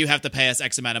like you have to pay us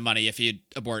X amount of money if you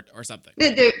abort or something.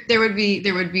 There would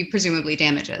be presumably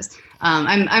damages.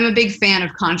 I'm a big fan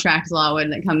of contract law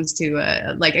when it comes to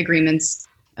like agreements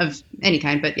of any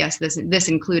kind, but yes, this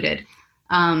included.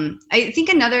 I think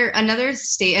another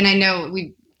state, and I know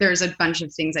there's a bunch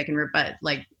of things I can rebut,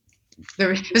 like,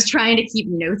 I was trying to keep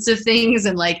notes of things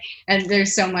and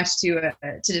there's so much to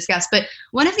discuss. But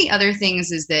one of the other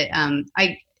things is that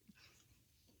I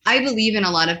believe in a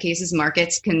lot of cases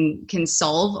markets can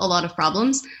solve a lot of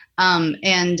problems.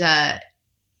 And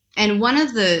one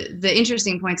of the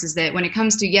interesting points is that when it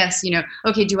comes to, yes,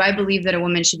 okay, do I believe that a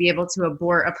woman should be able to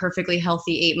abort a perfectly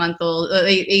healthy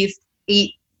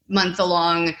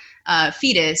 8-month-along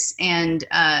fetus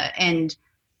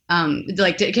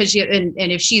because she, and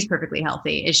if she's perfectly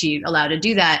healthy, is she allowed to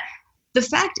do that? The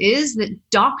fact is that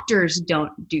doctors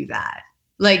don't do that.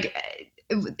 Like,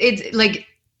 it's like,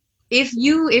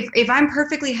 if I'm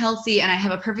perfectly healthy and I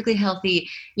have a perfectly healthy,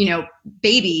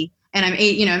 baby, and I'm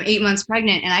 8 months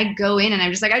pregnant, and I go in and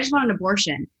I'm just like, I just want an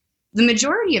abortion. The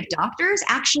majority of doctors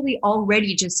actually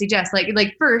already just suggest,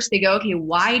 like first they go, okay,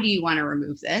 why do you want to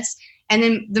remove this? And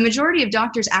then the majority of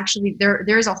doctors actually,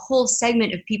 there's a whole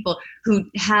segment of people who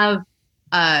have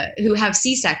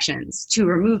C-sections to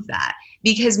remove that,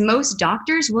 because most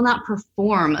doctors will not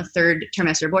perform a third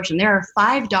trimester abortion. There are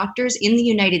 5 doctors in the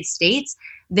United States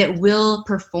that will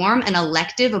perform an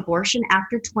elective abortion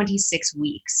after 26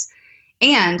 weeks.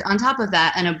 And on top of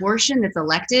that, an abortion that's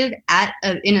elective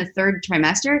in a third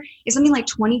trimester is something like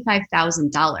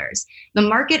 $25,000. The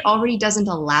market already doesn't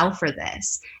allow for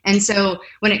this. And so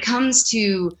when it comes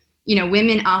to,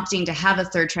 women opting to have a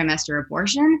third trimester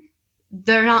abortion,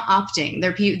 they're not opting.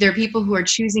 They're people who are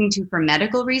choosing to for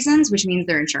medical reasons, which means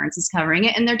their insurance is covering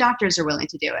it and their doctors are willing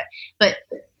to do it. But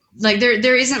like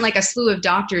there isn't like a slew of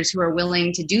doctors who are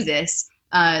willing to do this.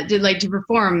 To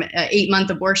perform an 8-month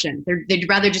abortion. They'd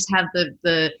rather just have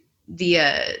the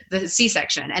the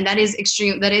C-section, and that is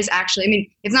extreme. That is actually, I mean,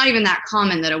 it's not even that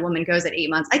common that a woman goes at 8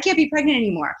 months, I can't be pregnant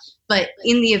anymore. But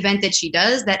in the event that she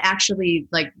does, that actually,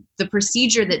 like, the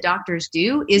procedure that doctors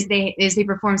do is they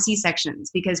perform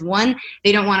C-sections, because one,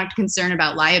 they don't want to concern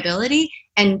about liability,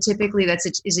 and typically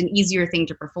is an easier thing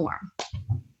to perform.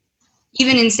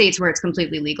 Even in states where it's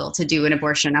completely legal to do an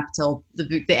abortion up till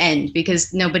the end,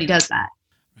 because nobody does that.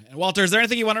 And Walter, is there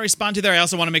anything you want to respond to there? I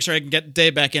also want to make sure I can get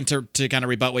Dave back in to kind of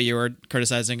rebut what you were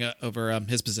criticizing over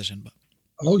his position. But.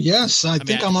 Oh, yes. I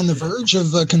think I'm on the verge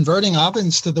of converting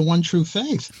Obbins to the one true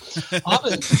faith.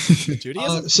 Obbins,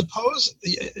 suppose,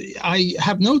 I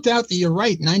have no doubt that you're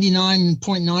right.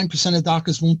 99.9% of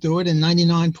doctors won't do it, and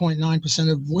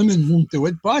 99.9% of women won't do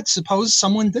it. But suppose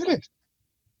someone did it.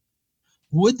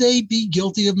 Would they be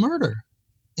guilty of murder,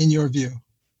 in your view?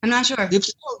 I'm not sure.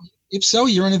 If so,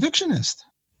 you're an evictionist.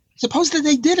 Suppose that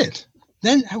they did it.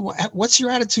 Then what's your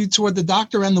attitude toward the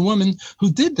doctor and the woman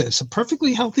who did this? A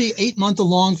perfectly healthy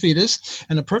 8-month-long fetus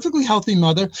and a perfectly healthy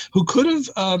mother who could have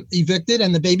evicted,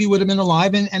 and the baby would have been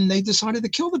alive, and they decided to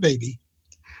kill the baby.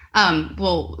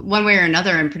 Well, one way or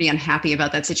another, I'm pretty unhappy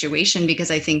about that situation,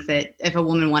 because I think that if a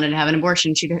woman wanted to have an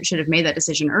abortion, she should have made that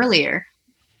decision earlier.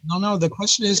 No. The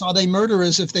question is, are they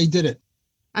murderers if they did it?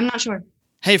 I'm not sure.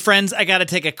 Hey friends, I got to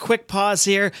take a quick pause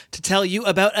here to tell you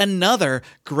about another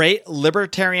great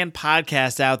libertarian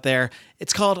podcast out there.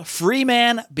 It's called Free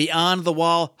Man Beyond the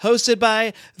Wall, hosted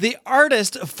by the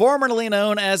artist formerly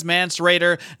known as Mance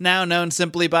Rayder, now known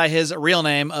simply by his real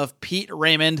name of Pete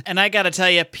Raymond. And I gotta tell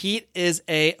you, Pete is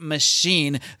a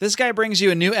machine. This guy brings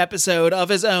you a new episode of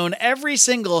his own every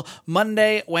single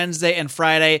Monday, Wednesday, and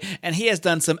Friday, and he has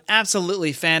done some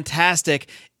absolutely fantastic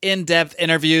in-depth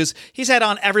interviews. He's had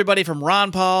on everybody from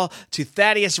Ron Paul to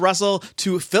Thaddeus Russell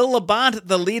to Phil Labonte,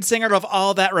 the lead singer of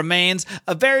All That Remains,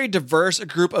 a very diverse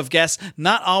group of guests,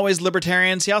 not always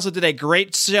libertarians. He also did a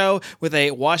great show with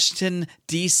a Washington,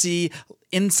 D.C.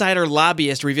 insider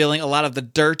lobbyist revealing a lot of the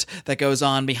dirt that goes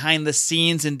on behind the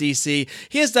scenes in DC.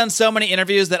 He has done so many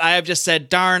interviews that I have just said,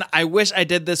 darn, I wish I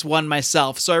did this one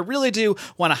myself. So I really do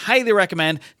want to highly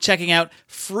recommend checking out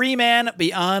Free Man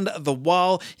Beyond the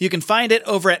Wall. You can find it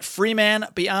over at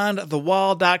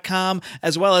freemanbeyondthewall.com,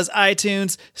 as well as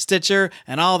iTunes, Stitcher,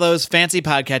 and all those fancy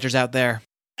podcatchers out there.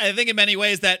 I think in many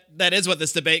ways that is what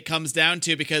this debate comes down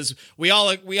to, because we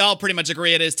all pretty much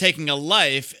agree it is taking a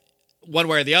life, one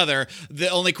way or the other. The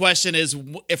only question is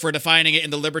if we're defining it in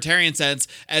the libertarian sense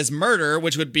as murder,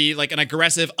 which would be like an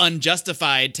aggressive,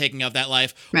 unjustified taking of that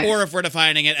life, right, or if we're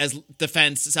defining it as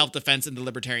defense, self-defense in the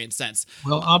libertarian sense.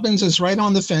 Well, Obbins is right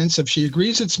on the fence. If she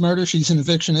agrees it's murder, she's an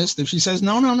evictionist. If she says,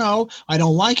 no, I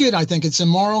don't like it, I think it's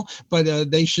immoral, but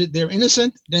they're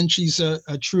innocent, then she's a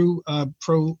true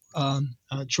pro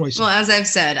choice. Well, as I've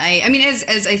said, I mean,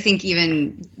 as I think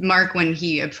even Mark, when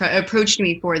he approached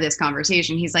me for this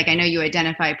conversation, he's like, I know you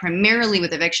identify primarily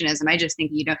with evictionism. I just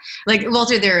think, like,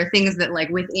 Walter, there are things that, like,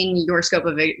 within your scope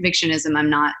of evictionism, I'm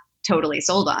not totally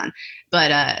sold on. But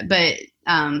no,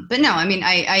 I mean,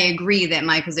 I agree that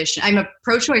my position, I'm a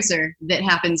pro-choicer that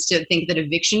happens to think that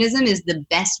evictionism is the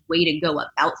best way to go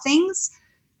about things.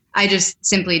 I just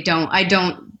simply don't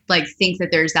think that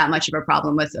there's that much of a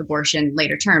problem with abortion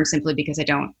later term, simply because I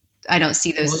don't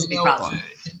see those as a big problem.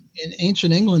 In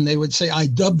ancient England, they would say, I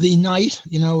dub thee knight.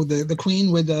 The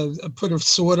queen would put a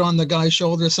sword on the guy's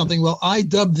shoulder or something. Well, I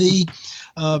dub thee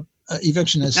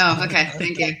evictionist. Oh, okay.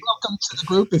 Thank you. Welcome to the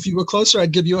group. If you were closer,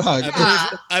 I'd give you a hug.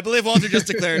 I believe Walter just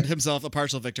declared himself a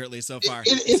partial victor, at least so far.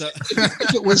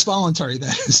 If it was voluntary,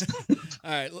 that is.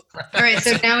 All right.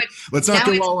 So now let's not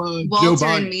go all Walter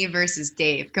and me versus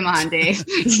Dave. Come on, Dave.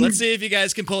 Let's see if you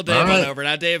guys can pull Dave on over.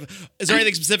 Now, Dave, is there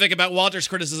anything specific about Walter's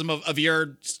criticism of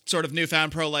your sort of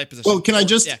newfound pro-life position? Well, can I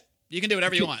just? Yeah, you can do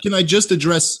whatever you want. Can I just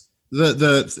address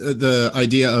the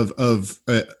idea of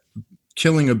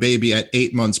killing a baby at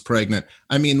 8 months pregnant?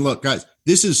 I mean, look, guys,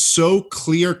 this is so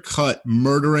clear-cut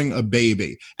murdering a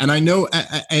baby. And I know,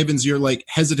 Evans, you're like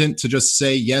hesitant to just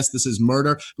say, yes, this is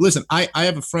murder. Listen, I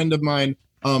have a friend of mine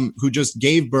who just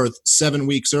gave birth 7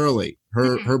 weeks early.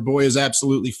 Her boy is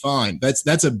absolutely fine.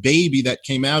 That's a baby that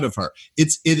came out of her.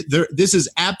 This is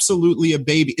absolutely a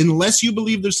baby. Unless you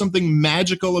believe there's something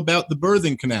magical about the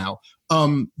birthing canal,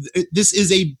 this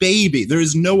is a baby. There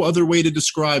is no other way to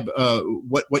describe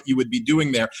what you would be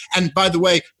doing there. And by the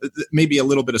way, maybe a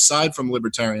little bit aside from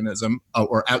libertarianism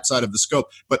or outside of the scope,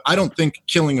 but I don't think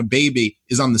killing a baby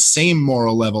is on the same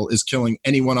moral level as killing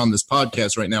anyone on this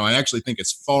podcast right now. I actually think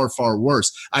it's far, far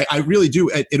worse. I really do.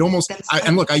 It almost.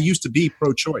 And look, I used to be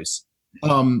pro-choice,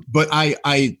 but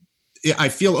I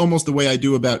feel almost the way I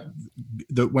do about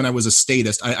when I was a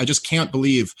statist. I just can't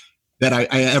believe that I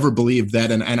ever believed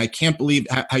that. And I can't believe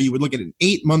how you would look at an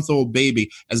 8-month-old baby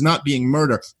as not being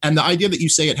murder. And the idea that you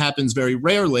say it happens very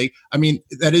rarely, I mean,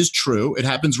 that is true. It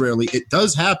happens rarely. It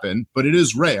does happen, but it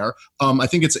is rare. I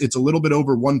think it's a little bit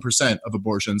over 1% of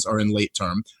abortions are in late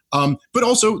term. But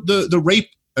also the rape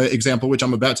example, which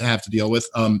I'm about to have to deal with,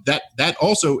 that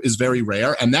also is very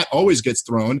rare, and that always gets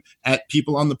thrown at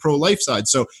people on the pro-life side.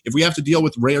 So if we have to deal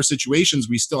with rare situations,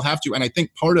 we still have to. And I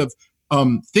think part of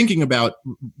thinking about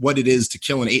what it is to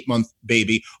kill an 8-month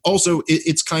baby, also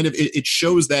it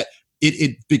shows that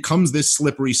it becomes this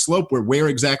slippery slope where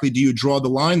exactly do you draw the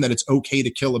line that it's okay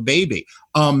to kill a baby?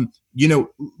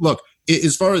 Look,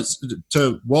 as far as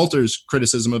to Walter's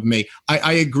criticism of me,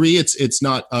 I agree it's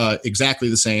not exactly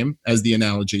the same as the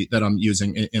analogy that I'm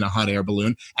using in a hot air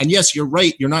balloon. And yes, you're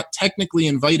right. You're not technically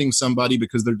inviting somebody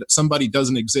because somebody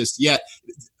doesn't exist yet.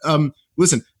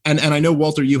 Listen, and I know,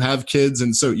 Walter, you have kids,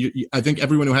 and so I think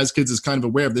everyone who has kids is kind of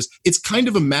aware of this. It's kind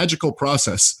of a magical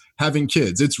process having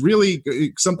kids. It's really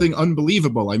something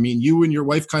unbelievable. I mean, you and your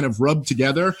wife kind of rub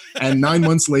together, and 9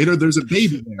 months later, there's a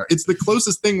baby there. It's the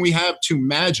closest thing we have to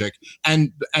magic,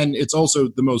 and it's also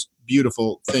the most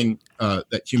beautiful thing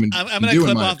that humans can do. I'm going to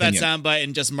clip off that soundbite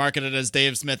and just market it as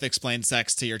Dave Smith explained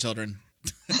sex to your children.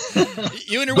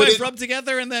 You and your wife rub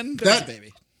together, and then there's a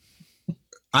baby.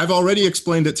 I've already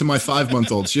explained it to my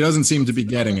 5-month-old. She doesn't seem to be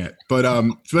getting it.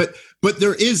 But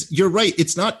there is, you're right.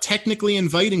 It's not technically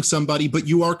inviting somebody, but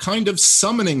you are kind of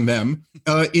summoning them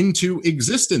into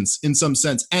existence in some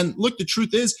sense. And look, the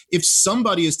truth is, if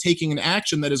somebody is taking an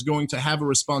action that is going to have a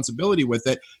responsibility with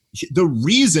it, the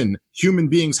reason human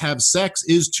beings have sex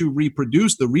is to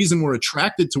reproduce. The reason we're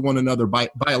attracted to one another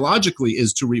biologically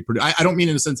is to reproduce. I don't mean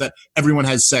in the sense that everyone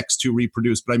has sex to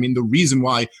reproduce, but I mean the reason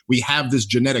why we have this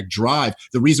genetic drive,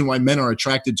 the reason why men are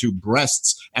attracted to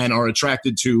breasts and are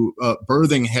attracted to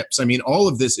birthing hips. I mean, all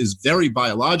of this is very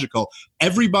biological.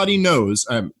 Everybody knows,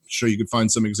 I'm sure you could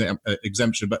find some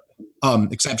exception,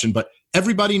 but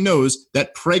everybody knows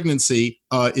that pregnancy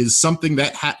is something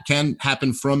that can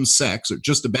happen from sex, or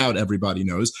just about everybody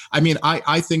knows. I mean,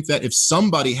 I think that if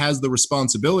somebody has the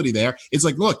responsibility there, it's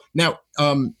like, look, now,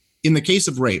 in the case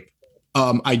of rape,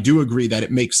 I do agree that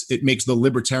it makes the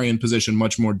libertarian position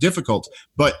much more difficult.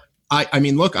 But I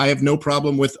mean, look, I have no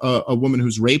problem with a woman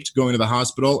who's raped going to the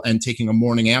hospital and taking a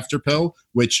morning after pill,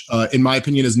 which in my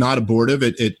opinion is not abortive.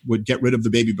 It would get rid of the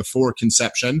baby before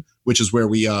conception, which is where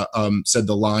we said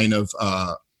the line of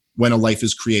when a life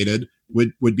is created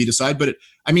would be decided. But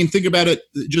I mean, think about it.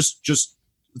 Just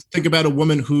think about a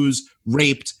woman who's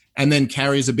raped and then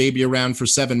carries a baby around for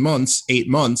 7 months, 8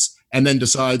 months, and then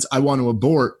decides, I want to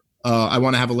abort. I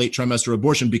want to have a late trimester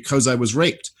abortion because I was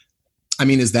raped. I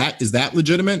mean, is that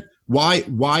legitimate? Why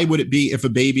would it be if a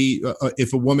baby,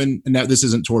 if a woman, and now this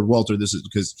isn't toward Walter, this is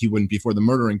because he wouldn't be for the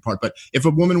murdering part, but if a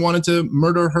woman wanted to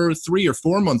murder her 3 or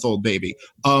 4 month old baby,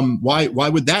 why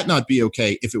would that not be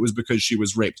okay if it was because she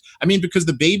was raped? I mean, because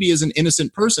the baby is an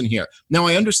innocent person here. Now,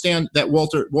 I understand that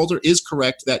Walter is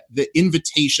correct that the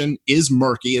invitation is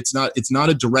murky. It's not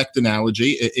a direct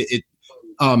analogy.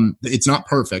 It's not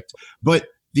perfect, but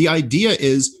the idea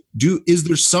is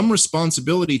there some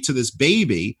responsibility to this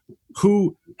baby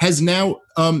who is now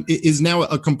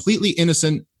a completely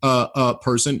innocent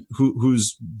person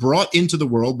who's brought into the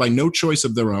world by no choice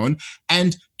of their own?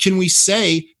 And can we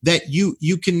say that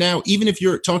you can now, even if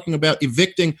you're talking about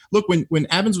evicting, look, when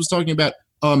Evans was talking about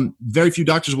very few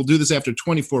doctors will do this after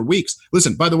 24 weeks.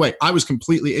 Listen, by the way, I was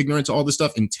completely ignorant to all this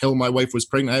stuff until my wife was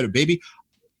pregnant. I had a baby.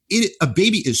 A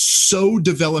baby is so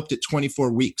developed at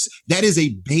 24 weeks. That is a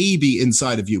baby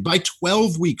inside of you. By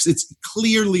 12 weeks, it's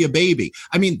clearly a baby.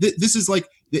 I mean, this is like,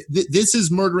 this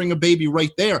is murdering a baby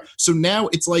right there. So now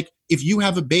it's like, if you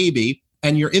have a baby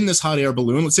and you're in this hot air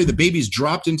balloon, let's say the baby's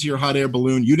dropped into your hot air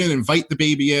balloon, you didn't invite the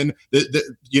baby in,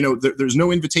 there's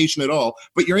no invitation at all,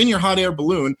 but you're in your hot air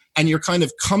balloon and you're kind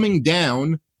of coming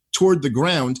down toward the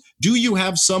ground. Do you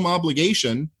have some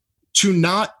obligation to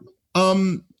not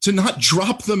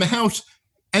drop them out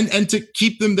and to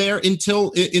keep them there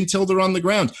until they're on the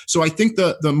ground? So I think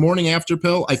the morning after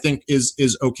pill, I think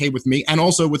is okay with me, and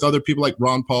also with other people like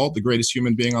Ron Paul, the greatest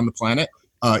human being on the planet.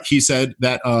 He said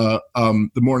that the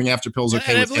morning after pill is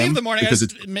okay with him. I believe the morning,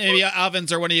 maybe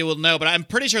Alvins or one of you will know, but I'm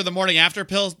pretty sure the morning after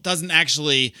pill doesn't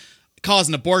actually cause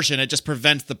an abortion. It just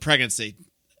prevents the pregnancy.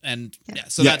 And yeah,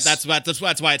 so yes. that's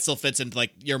why it still fits into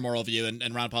like your moral view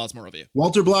and Ron Paul's moral view.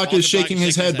 Walter Block is shaking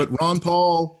his head, but Ron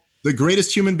Paul, the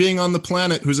greatest human being on the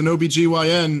planet, who's an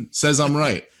OBGYN, says I'm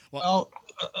right. Well,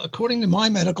 according to my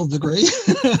medical degree,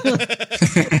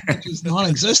 which is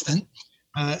non-existent,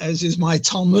 as is my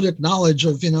Talmudic knowledge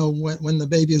of, when the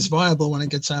baby is viable when it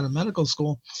gets out of medical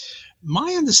school.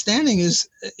 My understanding is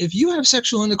if you have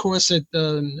sexual intercourse at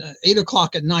 8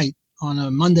 o'clock at night on a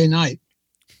Monday night,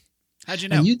 how'd you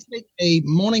know? And you take a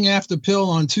morning after pill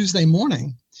on Tuesday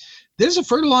morning, there's a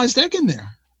fertilized egg in there.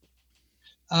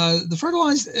 The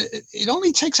fertilized, it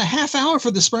only takes a half hour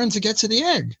for the sperm to get to the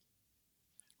egg,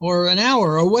 or an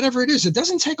hour, or whatever it is. It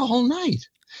doesn't take a whole night.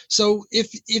 So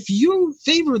if you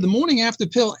favor the morning after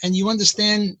pill and you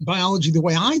understand biology the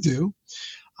way I do,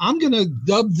 I'm going to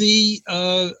dub thee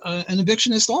an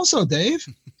evictionist also, Dave.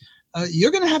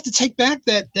 You're going to have to take back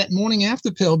that morning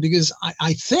after pill, because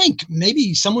I think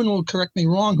maybe someone will correct me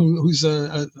wrong who's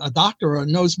a doctor or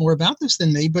knows more about this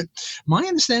than me. But my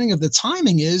understanding of the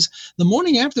timing is the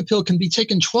morning after pill can be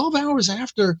taken 12 hours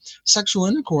after sexual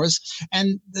intercourse.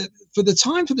 And for the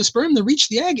time for the sperm to reach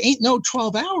the egg ain't no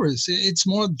 12 hours. It's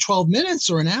more 12 minutes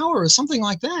or an hour or something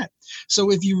like that.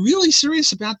 So if you're really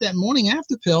serious about that morning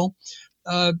after pill,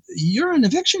 you're an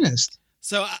evictionist.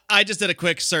 So I just did a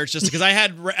quick search just because I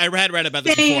had read about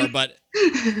this before, but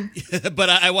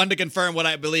I wanted to confirm what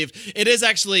I believe. It is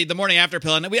actually the morning after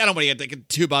pill, and I don't want to get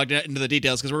too bogged into the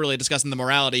details because we're really discussing the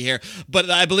morality here. But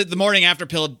I believe the morning after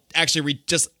pill actually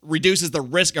just reduces the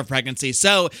risk of pregnancy.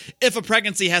 So if a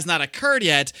pregnancy has not occurred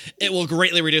yet, it will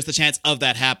greatly reduce the chance of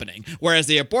that happening. Whereas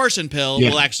the abortion pill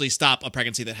will actually stop a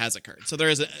pregnancy that has occurred. So there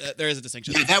is a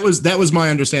distinction. Yeah, that was my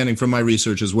understanding from my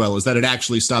research as well, is that it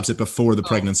actually stops it before the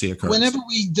pregnancy occurs. Whenever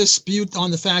we dispute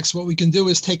on the facts, what we can do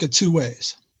is take it two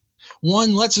ways.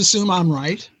 One, let's assume I'm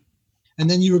right, and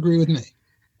then you agree with me.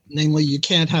 Namely, you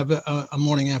can't have a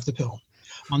morning after pill.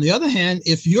 On the other hand,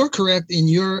 if you're correct in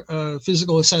your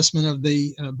physical assessment of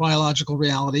the biological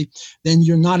reality, then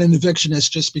you're not an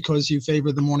evictionist just because you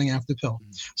favor the morning after pill.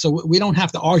 So we don't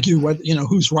have to argue whether,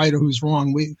 who's right or who's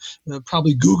wrong. We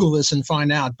probably Google this and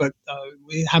find out, but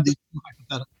we have the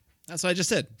hypothetical. That's what I just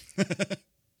said.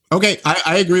 Okay,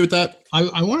 I agree with that.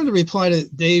 I wanted to reply to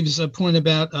Dave's point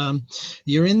about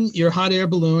you're in your hot air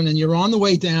balloon and you're on the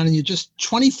way down and you're just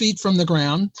 20 feet from the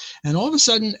ground, and all of a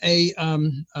sudden a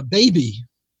baby,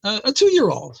 a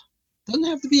 2-year-old, doesn't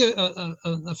have to be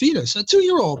a fetus, a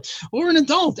 2-year-old or an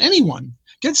adult, anyone,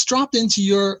 gets dropped into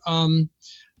your hot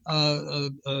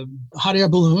air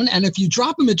balloon. And if you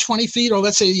drop them at 20 feet, or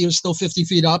let's say you're still 50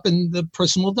 feet up, and the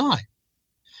person will die.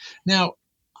 Now,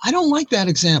 I don't like that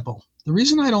example. The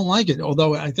reason I don't like it,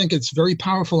 although I think it's very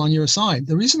powerful on your side,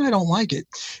 the reason I don't like it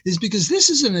is because this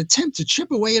is an attempt to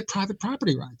chip away at private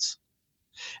property rights.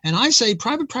 And I say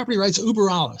private property rights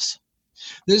uber alles.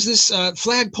 There's this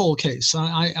flagpole case.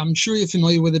 I'm sure you're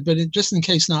familiar with it, but just in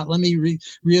case not, let me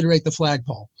reiterate the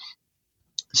flagpole.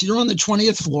 So you're on the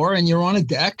 20th floor and you're on a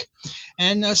deck,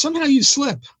 and somehow you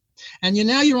slip. And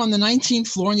you're on the 19th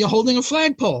floor and you're holding a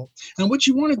flagpole. And what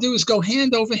you want to do is go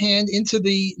hand over hand into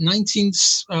the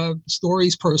 19th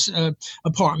stories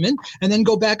apartment, and then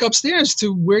go back upstairs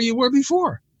to where you were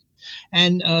before.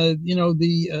 And,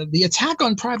 the attack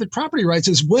on private property rights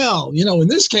is, in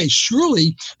this case,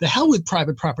 surely the hell with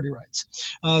private property rights.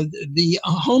 The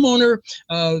homeowner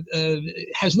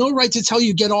has no right to tell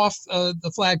you get off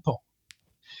the flagpole.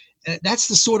 That's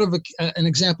the sort of an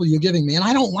example you're giving me. And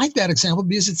I don't like that example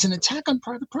because it's an attack on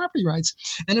private property rights.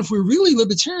 And if we're really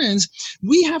libertarians,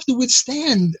 we have to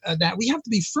withstand that. We have to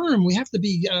be firm. We have to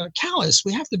be callous.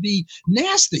 We have to be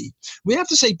nasty. We have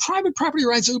to say private property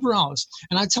rights uber alles.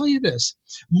 And I tell you this,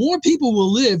 more people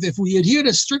will live if we adhere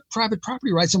to strict private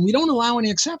property rights and we don't allow any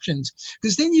exceptions,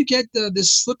 because then you get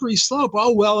this slippery slope.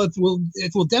 Oh, well, if we'll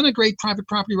denigrate private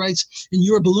property rights in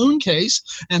your balloon case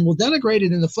and we'll denigrate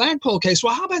it in the flagpole case,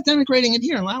 well, how about denigrating it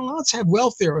here? Let's have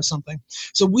welfare or something.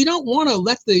 So we don't want to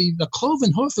let the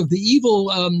cloven hoof of the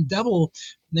evil devil,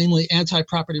 namely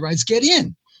anti-property rights, get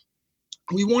in.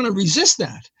 We want to resist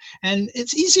that. And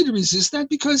it's easy to resist that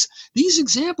because these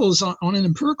examples on an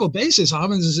empirical basis,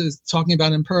 Ovens is talking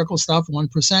about empirical stuff,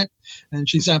 1%, and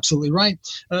she's absolutely right.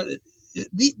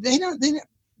 They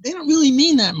don't really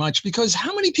mean that much, because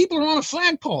how many people are on a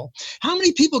flagpole? How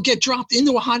many people get dropped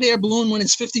into a hot air balloon when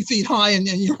it's 50 feet high and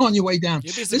you're on your way down?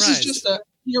 This is just a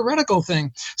theoretical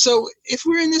thing. So if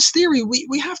we're in this theory,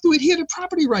 we have to adhere to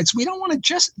property rights. We don't want to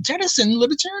just jettison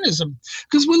libertarianism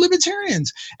because we're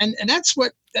libertarians. And that's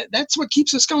what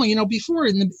keeps us going. Before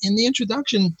in the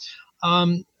introduction,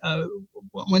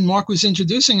 when Mark was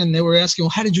introducing and they were asking,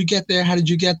 well, how did you get there? How did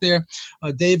you get there?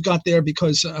 Dave got there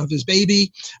because of his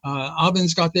baby.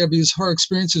 Ovens got there because of her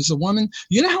experience as a woman.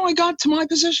 You know how I got to my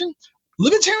position?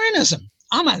 Libertarianism.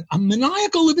 I'm a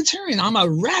maniacal libertarian. I'm a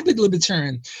rabid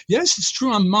libertarian. Yes, it's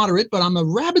true I'm moderate, but I'm a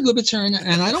rabid libertarian,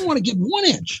 and I don't want to give 1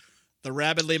 inch. The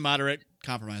rabidly moderate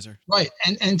compromiser. Right.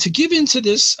 And to give into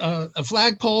this a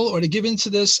flagpole or to give into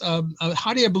this a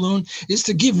hot air balloon is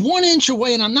to give 1 inch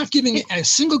away, and I'm not giving it a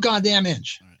single goddamn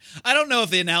inch. I don't know if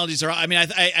the analogies are, I mean,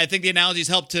 I think the analogies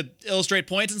help to illustrate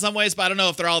points in some ways, but I don't know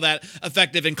if they're all that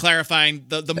effective in clarifying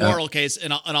the moral case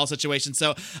in all situations.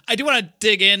 So I do want to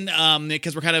dig in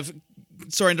because we're kind of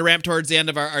starting to ramp towards the end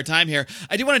of our time here.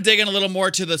 I do want to dig in a little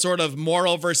more to the sort of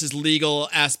moral versus legal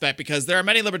aspect, because there are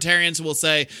many libertarians who will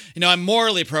say, I'm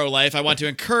morally pro-life. I want to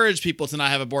encourage people to not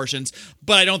have abortions,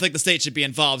 but I don't think the state should be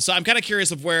involved. So I'm kind of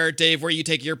curious of Dave, where you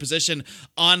take your position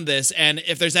on this, and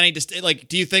if there's any,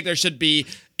 do you think there should be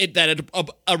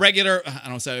a regular, I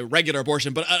don't say a regular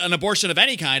abortion, but an abortion of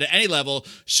any kind at any level,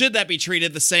 should that be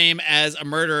treated the same as a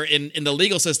murder in the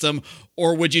legal system,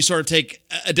 or would you sort of take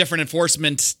a different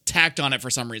enforcement tact on it for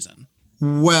some reason?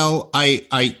 Well,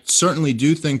 I certainly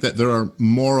do think that there are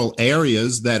moral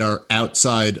areas that are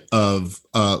outside of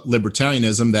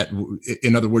libertarianism. That,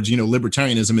 in other words,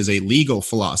 libertarianism is a legal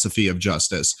philosophy of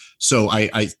justice. So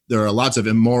there are lots of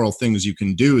immoral things you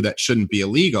can do that shouldn't be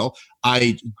illegal.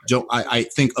 I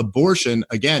think abortion,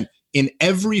 again, in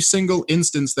every single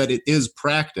instance that it is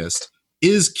practiced,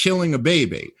 is killing a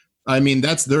baby. I mean,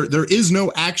 there is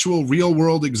no actual real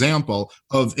world example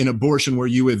of an abortion where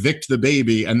you evict the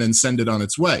baby and then send it on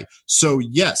its way. So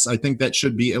yes, I think that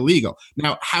should be illegal.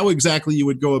 Now, how exactly you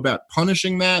would go about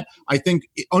punishing that, I think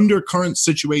under current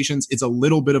situations, it's a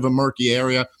little bit of a murky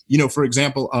area. For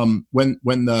example, when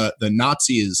the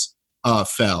Nazis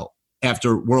fell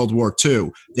after World War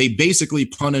II, they basically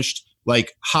punished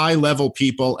like high level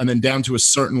people and then down to a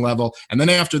certain level. And then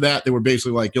after that, they were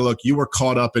basically like, look, you were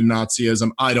caught up in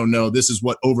Nazism. I don't know. This is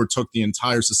what overtook the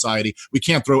entire society. We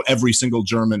can't throw every single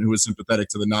German who is sympathetic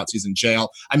to the Nazis in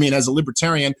jail. I mean, as a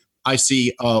libertarian, I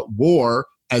see war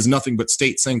as nothing but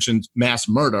state-sanctioned mass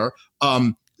murder.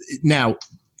 Now,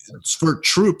 for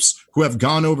troops who have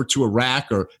gone over to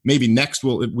Iraq, or maybe next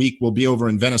week will be over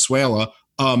in Venezuela,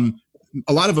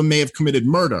 a lot of them may have committed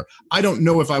murder. I don't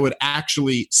know if I would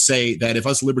actually say that if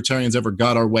us libertarians ever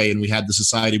got our way and we had the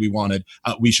society we wanted,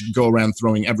 we should go around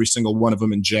throwing every single one of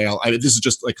them in jail. This is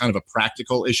just like kind of a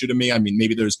practical issue to me. I mean,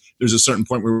 maybe there's a certain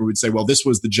point where we would say, well, this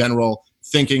was the general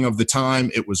thinking of the time.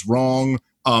 It was wrong.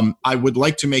 I would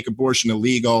like to make abortion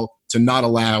illegal, to not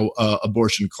allow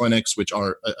abortion clinics, which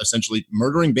are essentially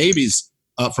murdering babies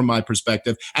from my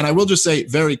perspective. And I will just say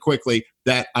very quickly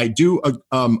that I do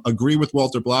agree with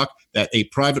Walter Block that a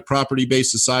private property-based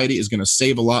society is going to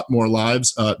save a lot more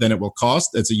lives than it will cost.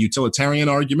 It's a utilitarian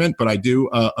argument, but I do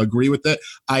agree with it.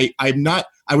 I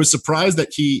was surprised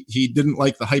that he didn't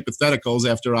like the hypotheticals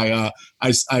after I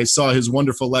saw his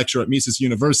wonderful lecture at Mises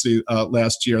University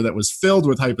last year that was filled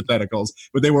with hypotheticals,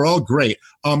 but they were all great.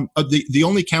 The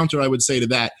only counter I would say to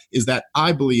that is that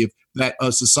I believe that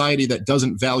a society that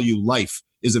doesn't value life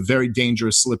is a very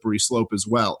dangerous, slippery slope as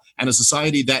well. And a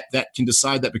society that can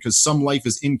decide that because some life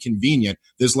is inconvenient,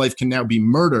 this life can now be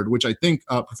murdered, which I think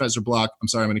Professor Block, I'm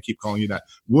sorry, I'm going to keep calling you that,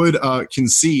 would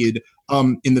concede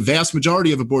in the vast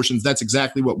majority of abortions, that's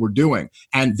exactly what we're doing.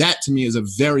 And that to me is a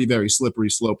very, very slippery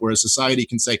slope, where a society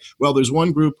can say, well, there's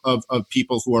one group of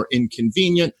people who are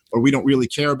inconvenient, or we don't really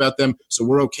care about them, so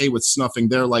we're okay with snuffing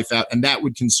their life out. And that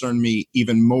would concern me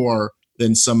even more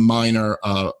than some minor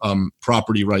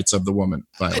property rights of the woman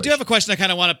violation. I do have a question I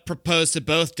kind of want to propose to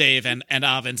both Dave and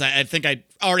Avins. I think I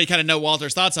already kind of know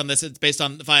Walter's thoughts on this. It's based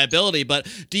on viability, but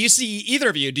do you either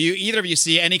of you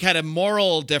see any kind of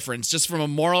moral difference, just from a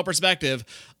moral perspective,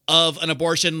 of an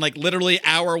abortion, like literally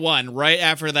hour one, right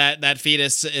after that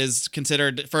fetus is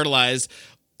considered fertilized,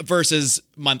 versus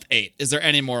month 8? Is there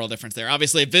any moral difference there?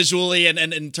 Obviously, visually and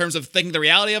in terms of thinking the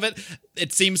reality of it,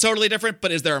 it seems totally different,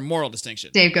 but is there a moral distinction?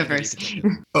 Dave, go first.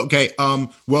 Okay.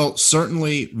 Well,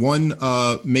 certainly one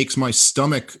makes my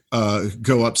stomach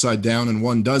go upside down and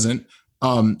one doesn't.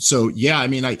 So yeah, I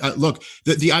mean, I look,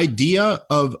 the idea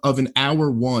of an hour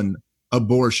one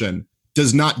abortion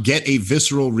does not get a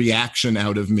visceral reaction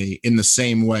out of me in the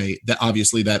same way that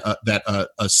obviously that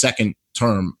a second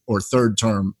term or third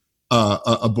term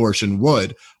abortion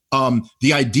would.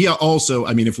 The idea also,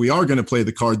 I mean, if we are going to play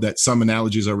the card that some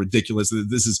analogies are ridiculous,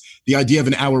 this is the idea of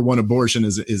an hour one abortion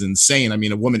is insane. I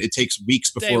mean, a woman, it takes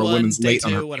weeks before a woman's late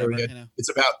on her period.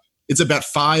 It's about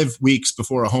 5 weeks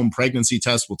before a home pregnancy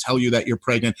test will tell you that you're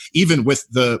pregnant. Even with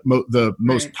the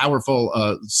most powerful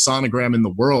sonogram in the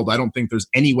world, I don't think there's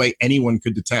any way anyone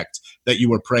could detect that you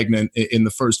were pregnant in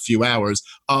the first few hours.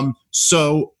 While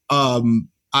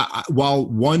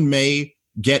one may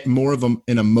get more of an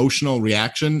emotional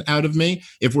reaction out of me,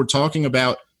 if we're talking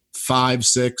about 5,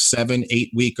 6, 7,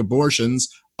 8 week abortions,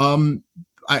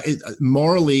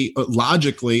 morally,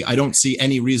 logically, I don't see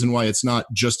any reason why it's not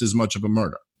just as much of a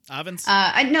murder. Ovens?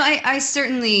 I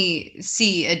certainly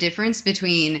see a difference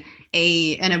between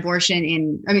an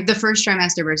abortion the first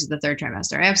trimester versus the third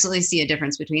trimester. I absolutely see a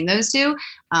difference between those two.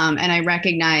 And I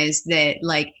recognize that,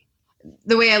 like,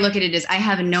 the way I look at it is I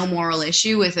have no moral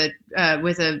issue with a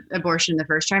abortion in the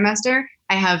first trimester.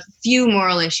 I have few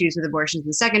moral issues with abortions in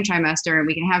the second trimester, and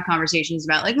we can have conversations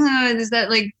about, like, is that,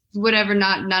 like, whatever,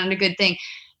 not a good thing.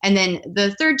 And then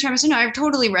the third trimester, no, I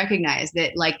totally recognize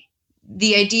that, like,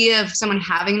 the idea of someone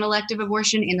having an elective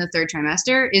abortion in the third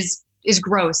trimester is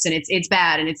gross, and it's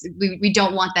bad, and we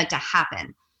don't want that to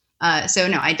happen. So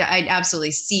no, I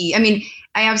absolutely see. I mean,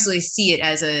 I absolutely see it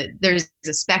as there's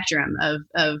a spectrum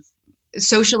of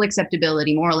social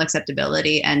acceptability, moral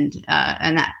acceptability, and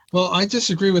that. Well, I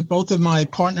disagree with both of my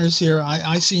partners here.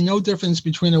 I see no difference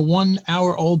between a 1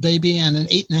 hour old baby and an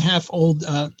 8.5 old,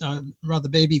 rather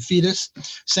baby fetus.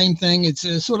 Same thing. It's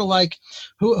sort of like,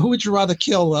 who would you rather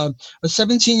kill? A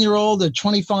 17-year-old, a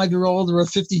 25-year-old, or a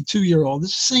 52-year-old?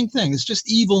 It's the same thing. It's just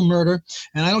evil murder.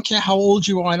 And I don't care how old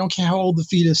you are. I don't care how old the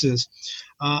fetus is.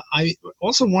 I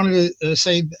also wanted to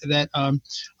say that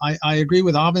I agree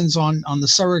with Ovens on the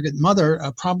surrogate mother.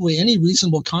 Probably any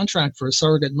reasonable contract for a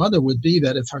surrogate mother would be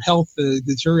that if her health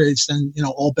deteriorates, then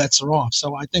all bets are off.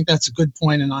 So I think that's a good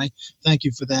point, and I thank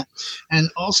you for that. And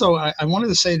also, I wanted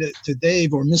to say to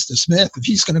Dave or Mr. Smith, if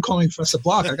he's going to call me Professor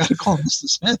Block, I got to call him Mr.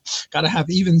 Smith. Got to have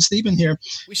even Stephen here.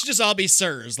 We should just all be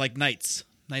sirs, like knights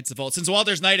of old. Since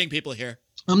Walter's knighting people here.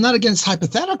 I'm not against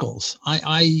hypotheticals.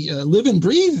 I live and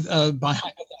breathe by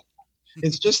hypotheticals.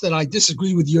 It's just that I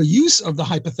disagree with your use of the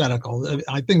hypothetical.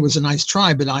 I think it was a nice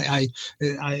try, but I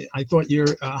thought your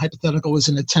hypothetical was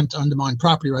an attempt to undermine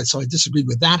property rights, so I disagreed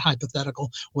with that hypothetical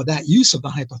or that use of the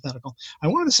hypothetical. I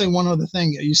wanted to say one other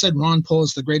thing. You said Ron Paul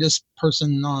is the greatest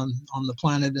person on the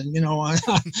planet, and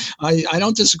I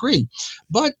don't disagree.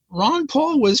 But Ron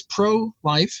Paul was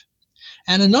pro-life.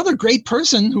 And another great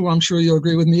person who I'm sure you'll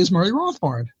agree with me is Murray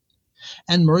Rothbard.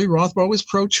 And Murray Rothbard was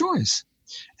pro-choice.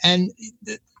 And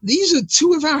these are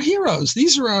two of our heroes.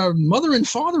 These are our mother and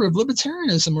father of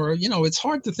libertarianism, or, it's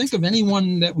hard to think of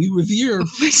anyone that we revere.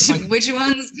 Which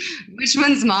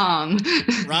one's mom?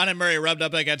 Ron and Murray rubbed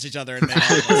up against each other and made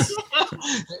all of us.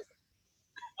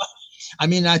 I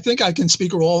mean, I think I can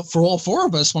speak for all four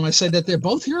of us when I say that they're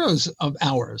both heroes of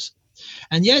ours.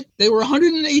 And yet they were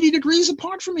 180 degrees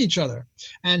apart from each other.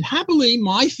 And happily,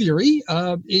 my theory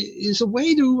is a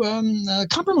way to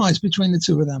compromise between the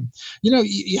two of them.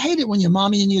 You hate it when your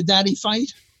mommy and your daddy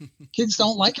fight. Kids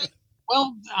don't like it.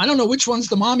 Well, I don't know which one's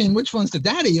the mommy and which one's the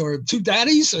daddy, or two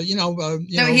daddies. Or,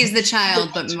 no, he's the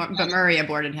child, but Murray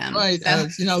aborted him. Right.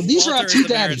 So. These Walter are our two is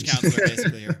the marriage daddies. counselor,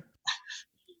 basically, here.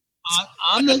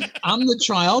 I'm the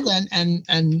child,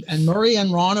 and Murray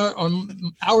and Ron are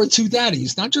our two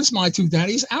daddies, not just my two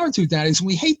daddies, our two daddies. And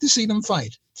we hate to see them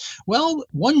fight. Well,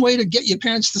 one way to get your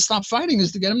parents to stop fighting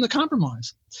is to get them to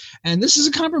compromise. And this is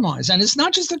a compromise. And it's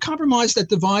not just a compromise that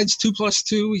divides 2 +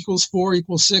 2 = 4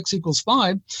 = 6 =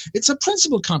 5. It's a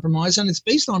principled compromise, and it's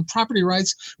based on property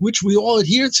rights, which we all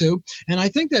adhere to. And I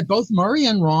think that both Murray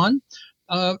and Ron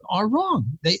are wrong.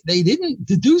 They didn't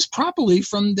deduce properly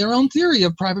from their own theory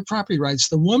of private property rights.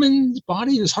 The woman's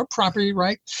body is her property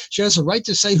right. She has a right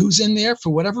to say who's in there for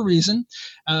whatever reason.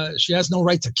 She has no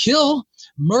right to kill,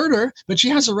 murder, but she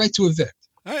has a right to evict.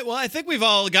 All right. Well, I think we've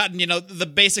all gotten,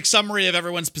 the basic summary of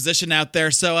everyone's position out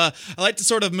there. So I'd like to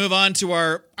sort of move on to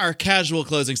our casual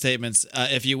closing statements,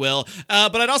 if you will.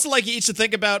 But I'd also like you each to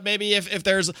think about maybe if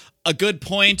there's a good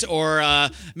point or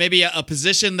maybe a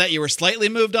position that you were slightly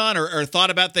moved on or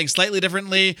thought about things slightly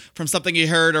differently from something you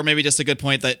heard, or maybe just a good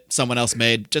point that someone else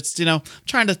made. Just,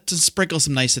 trying to sprinkle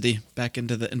some nicety back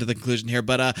into the conclusion here.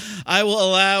 But I will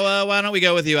allow, why don't we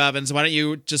go with you, Ovens? Why don't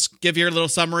you just give your little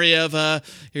summary of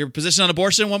your position on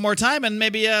abortion one more time, and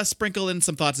maybe sprinkle in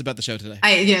some thoughts about the show today.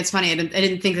 It's funny. I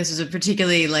didn't think this was a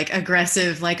particularly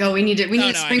aggressive, we need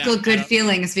to sprinkle good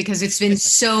feelings, because it's been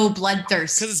so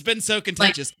bloodthirst. Because it's been so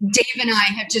contagious. Dave and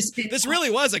I have just been. This really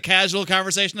was a casual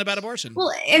conversation about abortion.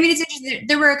 Well, it's interesting.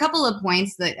 There were a couple of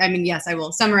points that, yes, I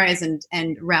will summarize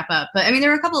and wrap up. But there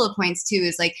were a couple of points too.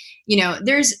 Is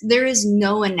there is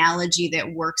no analogy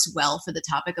that works well for the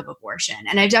topic of abortion.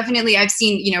 And I've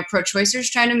seen pro-choicers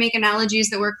try to make analogies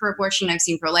that work for abortion. I've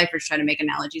seen pro-lifers try to make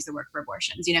analogies that work for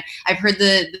abortions. I've heard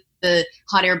the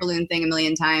hot air balloon thing a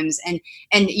million times, and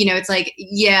it's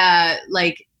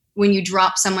when you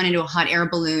drop someone into a hot air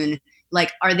balloon,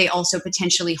 are they also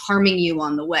potentially harming you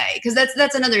on the way? Because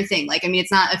that's another thing.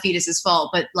 It's not a fetus's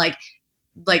fault, but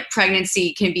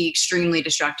pregnancy can be extremely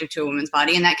destructive to a woman's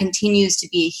body, and that continues to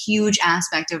be a huge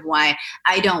aspect of why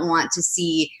I don't want to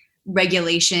see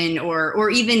regulation or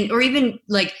even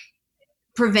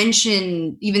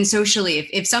prevention, even socially.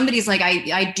 If somebody's like,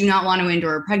 I do not want to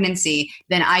endure a pregnancy,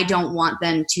 then I don't want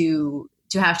them to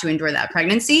have to endure that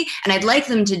pregnancy. And I'd like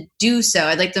them to do so.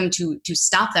 I'd like them to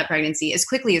stop that pregnancy as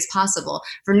quickly as possible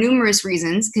for numerous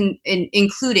reasons,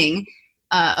 including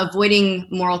avoiding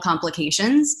moral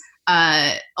complications.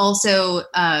 Also,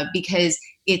 because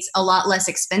it's a lot less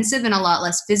expensive and a lot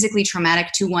less physically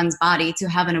traumatic to one's body to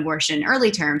have an abortion early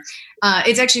term.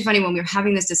 It's actually funny when we were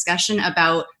having this discussion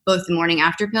about both the morning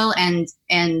after pill and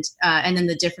then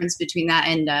the difference between that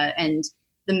and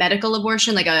the medical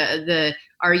abortion, like the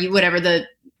RU46.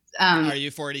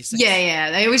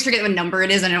 Yeah. I always forget what number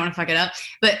it is, and I don't want to fuck it up.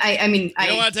 But I mean, you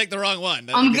don't want to take the wrong one.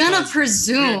 I'm gonna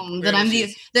presume that I'm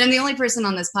the only person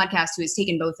on this podcast who has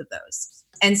taken both of those.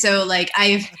 And so, like,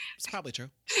 it's probably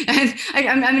true.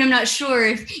 I'm not sure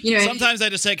if, you know. Sometimes I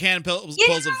just take handfuls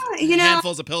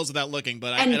of pills without looking,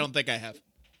 but I don't think I have.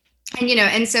 And, you know,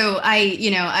 and so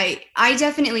I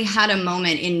definitely had a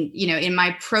moment in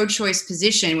my pro-choice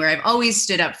position where I've always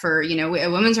stood up for, you know, a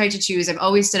woman's right to choose. I've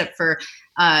always stood up for,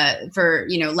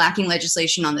 you know, lacking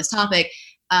legislation on this topic.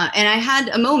 And I had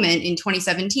a moment in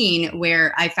 2017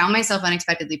 where I found myself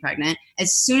unexpectedly pregnant.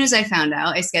 As soon as I found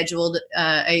out, I scheduled,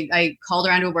 I called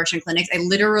around to abortion clinics. I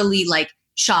literally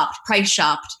price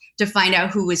shopped to find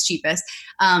out who was cheapest.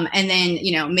 And then,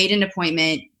 you know, made an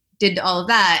appointment, did all of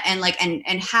that,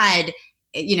 and had,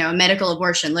 you know, a medical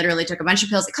abortion. Literally took a bunch of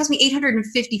pills. It cost me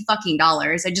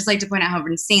 $850 I'd just like to point out how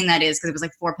insane that is, because it was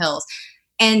like 4 pills.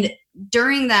 And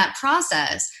during that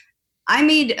process, I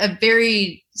made a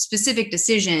very specific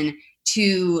decision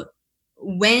to,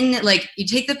 when, like, you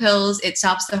take the pills, it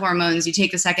stops the hormones, you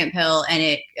take the second pill and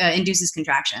it induces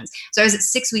contractions. So I was at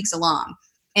 6 weeks along.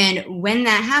 And when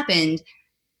that happened,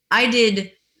 I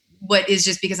did what is,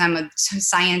 just because I'm a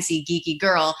sciencey, geeky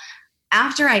girl,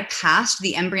 after I passed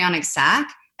the embryonic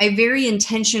sac, I very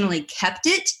intentionally kept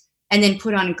it and then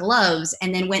put on gloves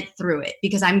and then went through it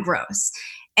because I'm gross.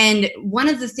 And one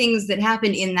of the things that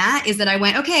happened in that is that I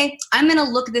went, okay, I'm going to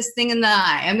look this thing in the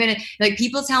eye. I'm going to, like,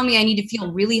 people tell me I need to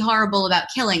feel really horrible about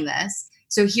killing this.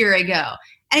 So here I go.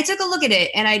 And I took a look at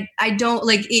it, and I don't,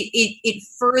 like, it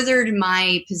furthered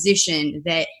my position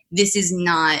that this is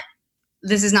not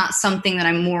something that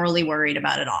I'm morally worried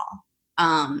about at all.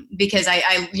 Because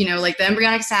I you know, like, the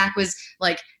embryonic sac was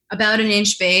like about 1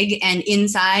 inch big, and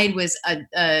inside was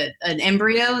an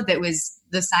embryo that was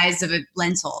the size of a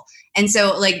lentil. And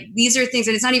so, like, these are things,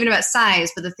 and it's not even about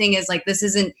size, but the thing is, like, this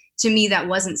isn't, to me, that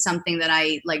wasn't something that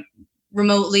I, like,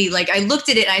 remotely, like, I looked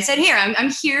at it and I said, here,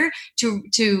 I'm here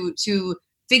to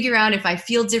figure out if I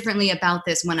feel differently about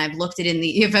this when I've looked it in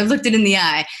the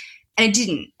eye. And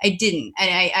I didn't. And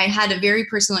I had a very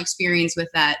personal experience with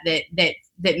that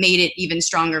made it even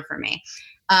stronger for me.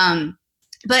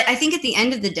 But I think at the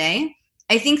end of the day,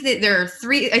 I think that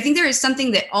there is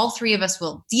something that all three of us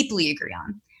will deeply agree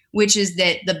on, which is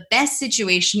that the best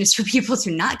situation is for people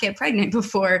to not get pregnant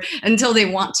until they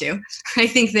want to. I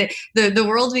think that the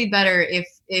world would be better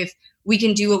if we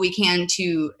can do what we can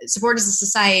to support as a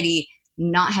society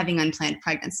not having unplanned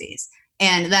pregnancies.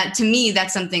 And that, to me,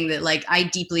 that's something that, like, I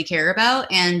deeply care about.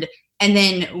 And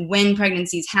then when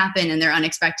pregnancies happen and they're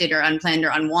unexpected or unplanned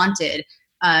or unwanted,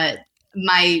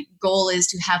 my goal is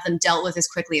to have them dealt with as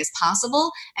quickly as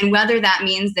possible. And whether that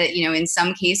means that, you know, in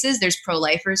some cases there's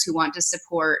pro-lifers who want to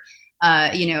support,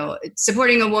 you know,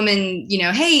 supporting a woman, you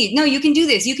know, hey, no, you can do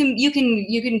this. You can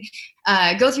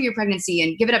go through your pregnancy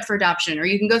and give it up for adoption, or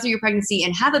you can go through your pregnancy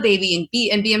and have a baby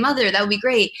and be a mother. That would be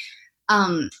great.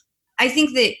 I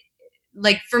think that,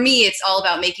 like, for me, it's all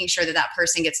about making sure that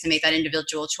person gets to make that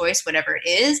individual choice, whatever it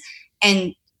is.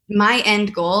 And my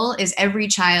end goal is every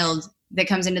child that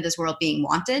comes into this world being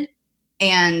wanted.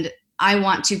 And I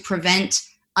want to prevent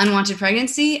unwanted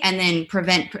pregnancy and then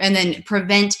prevent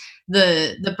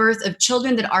the birth of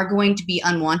children that are going to be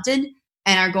unwanted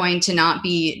and are going to not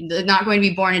going to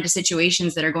be born into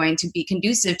situations that are going to be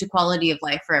conducive to quality of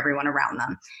life for everyone around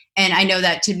them. And I know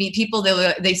that to be people,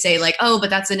 they say, like, oh,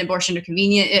 but that's an abortion of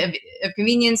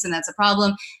convenience, and that's a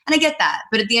problem. And I get that.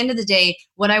 But at the end of the day,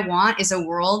 what I want is a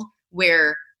world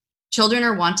where children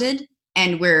are wanted,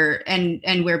 and where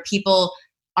people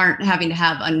aren't having to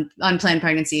have unplanned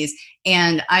pregnancies.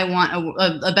 And I want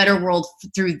a better world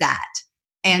through that.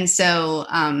 And so,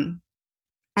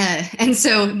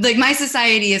 like, my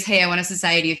society is, hey, I want a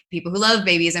society of people who love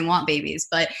babies and want babies.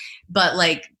 But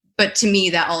to me,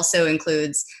 that also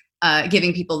includes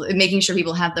making sure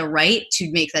people have the right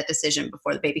to make that decision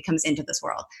before the baby comes into this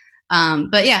world.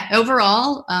 But yeah,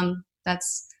 overall, I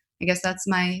guess that's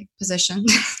my position.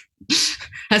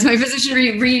 That's my position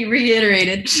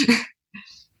reiterated.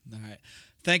 All right.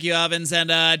 Thank you, Ovens.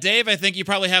 And Dave, I think you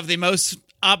probably have the most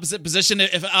opposite position.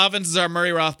 If Ovens is our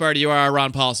Murray Rothbard, you are our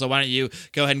Ron Paul. So why don't you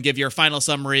go ahead and give your final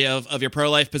summary of your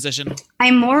pro-life position?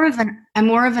 I'm more of an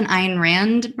Ayn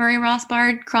Rand Murray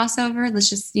Rothbard crossover. Let's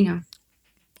just,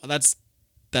 Well,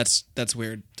 that's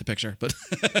weird to picture, but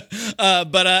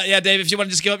yeah, Dave, if you want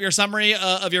to just give up your summary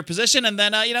of your position, and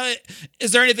then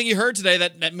is there anything you heard today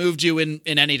that moved you in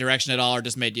any direction at all, or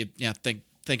just made you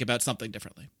think about something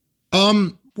differently?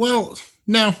 Well,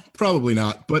 no, probably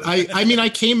not. But I mean, I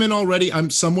came in already. I'm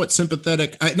somewhat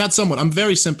sympathetic. I'm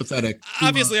very sympathetic.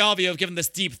 Obviously, all of you have given this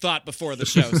deep thought before the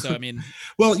show. So, I mean,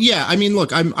 well, yeah. I mean,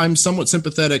 look, I'm somewhat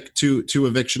sympathetic to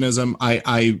evictionism.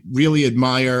 I really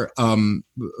admire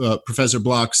Professor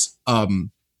Block's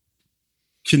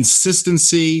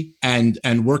consistency and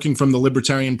working from the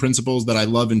libertarian principles that I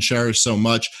love and cherish so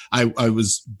much. I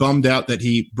was bummed out that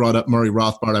he brought up Murray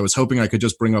Rothbard. I was hoping I could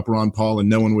just bring up Ron Paul and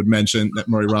no one would mention that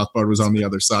Murray Rothbard was on the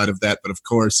other side of that. But of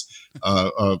course,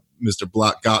 Mr.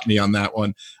 Block got me on that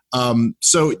one.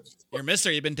 So you're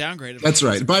Mister. You've been downgraded. That's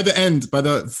right.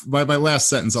 By my last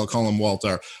sentence, I'll call him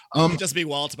Walter. Just be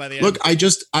Walt by the end. Look, I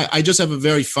just have a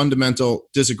very fundamental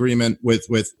disagreement with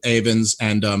Avens,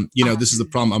 and this is the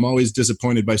problem. I'm always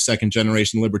disappointed by second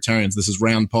generation libertarians. This is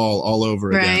Rand Paul all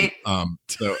over again.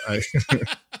 So that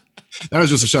was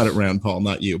just a shot at Rand Paul,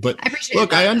 not you. But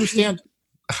look, I understand.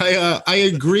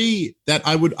 I agree that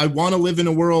I want to live in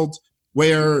a world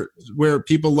where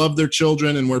people love their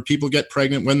children and where people get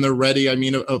pregnant when they're ready. I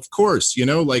mean, of course,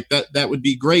 like that would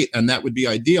be great and that would be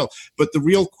ideal. But the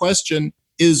real question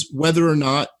is whether or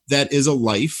not that is a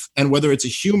life, and whether it's a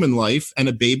human life and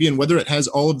a baby, and whether it has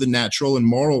all of the natural and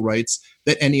moral rights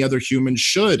that any other human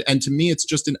should. And to me, it's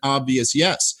just an obvious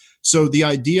yes. So the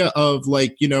idea of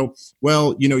you don't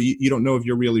know if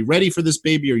you're really ready for this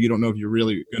baby, or you don't know if you're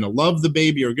really going to love the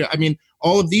baby, or I mean,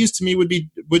 all of these to me would be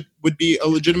a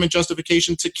legitimate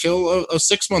justification to kill a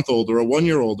 6-month-old or a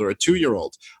 1-year-old or a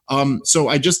 2-year-old. So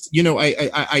I just,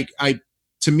 I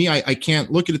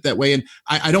can't look at it that way. And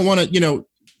I don't want to,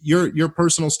 your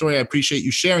personal story, I appreciate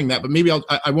you sharing that, but maybe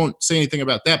I won't say anything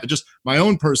about that, but just my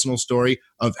own personal story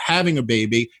of having a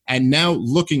baby and now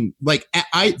looking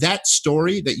that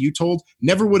story that you told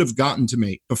never would have gotten to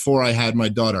me before I had my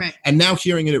daughter. Right. And now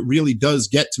hearing it really does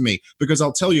get to me, because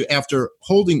I'll tell you, after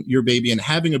holding your baby and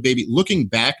having a baby, looking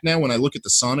back now, when I look at the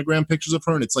sonogram pictures of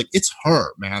her, and it's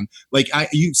her, man.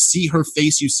 You see her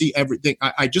face, you see everything.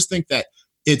 I just think that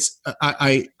it's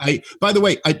by the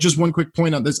way, just one quick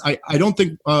point on this. I don't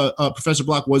think Professor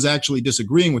Block was actually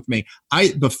disagreeing with me.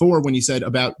 Before, when he said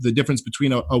about the difference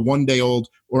between a 1-day-old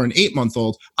or an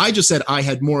 8-month-old, I just said I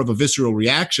had more of a visceral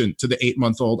reaction to the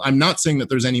 8-month-old. I'm not saying that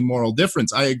there's any moral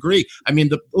difference. I agree. I mean,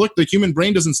 the human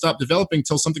brain doesn't stop developing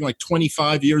until something like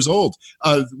 25 years old.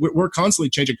 We're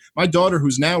constantly changing. My daughter,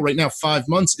 who's right now 5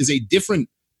 months, is a different,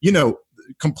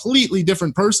 completely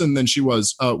different person than she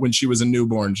was when she was a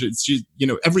newborn. She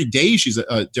every day she's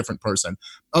a different person.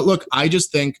 Look, I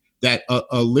just think that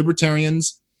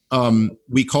libertarians,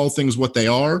 we call things what they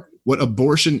are. What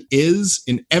abortion is,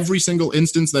 in every single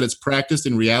instance that it's practiced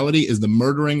in reality, is the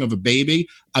murdering of a baby.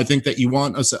 I think that you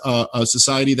want a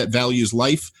society that values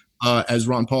life. As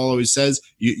Ron Paul always says,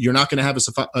 you're not going to have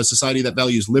a society that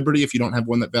values liberty if you don't have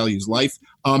one that values life.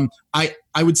 I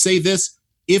would say this: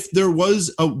 if there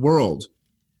was a world,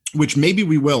 which maybe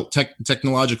we will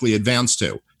technologically advance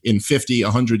to in 50,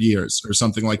 100 years or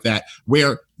something like that,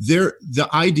 where the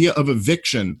idea of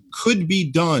eviction could be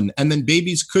done, and then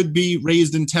babies could be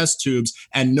raised in test tubes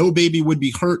and no baby would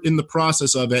be hurt in the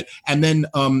process of it, and then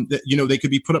they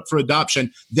could be put up for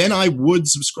adoption, then I would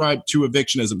subscribe to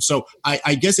evictionism. So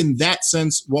I guess in that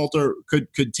sense, Walter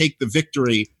could take the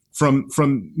victory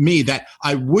from me, that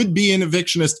I would be an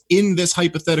evictionist in this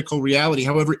hypothetical reality.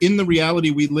 However, in the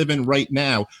reality we live in right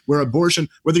now, where abortion,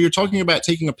 whether you're talking about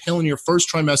taking a pill in your first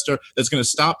trimester that's going to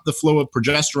stop the flow of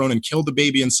progesterone and kill the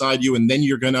baby inside you, and then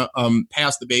you're going to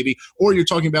pass the baby, or you're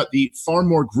talking about the far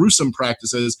more gruesome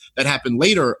practices that happen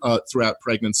later throughout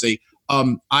pregnancy,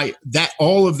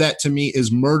 all of that to me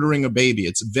is murdering a baby.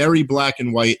 It's very black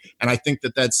and white, and I think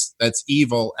that's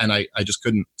evil, and I just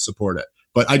couldn't support it.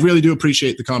 But I really do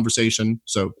appreciate the conversation.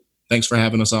 So thanks for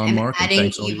having us on, Mark.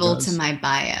 Adding evil to my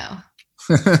bio.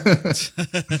 All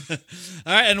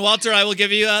right. And Walter, I will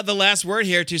give you the last word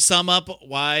here to sum up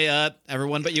why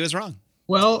everyone but you is wrong.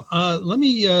 Well, let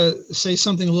me say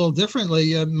something a little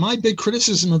differently. My big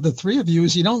criticism of the three of you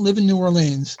is you don't live in New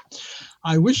Orleans.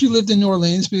 I wish you lived in New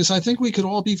Orleans, because I think we could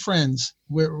all be friends.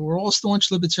 We're all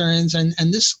staunch libertarians, and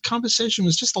this conversation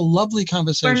was just a lovely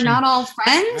conversation. We're not all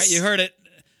friends? All right, you heard it.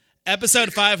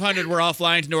 Episode 500, we're all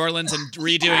flying to New Orleans and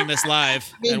redoing this live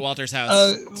at Walter's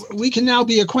house. We can now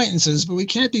be acquaintances, but we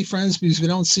can't be friends because we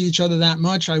don't see each other that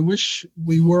much. I wish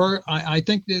we were. I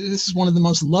think this is one of the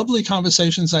most lovely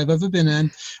conversations I've ever been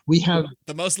in. We have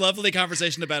the most lovely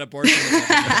conversation about abortion.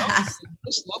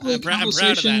 Most lovely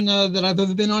conversation that I've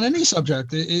ever been on any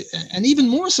subject, and even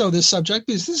more so this subject,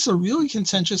 because this is a really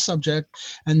contentious subject,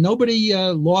 and nobody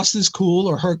lost his cool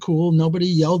or her cool. Nobody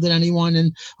yelled at anyone,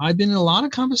 and I've been in a lot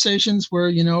of conversations where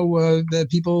the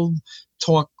people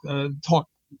talk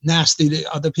nasty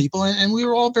to other people, and we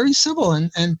were all very civil,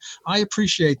 and I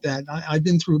appreciate that. I've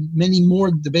been through many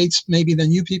more debates maybe than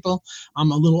you people.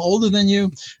 I'm a little older than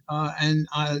you, and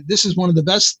this is one of the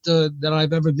best that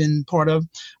I've ever been part of.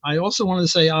 I also want to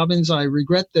say, Avins, I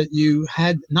regret that you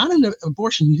had not an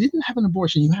abortion. You didn't have an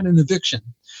abortion. You had an eviction.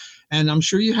 And I'm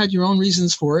sure you had your own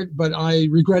reasons for it, but I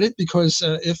regret it because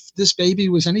if this baby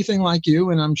was anything like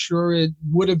you, and I'm sure it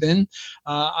would have been,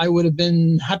 I would have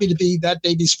been happy to be that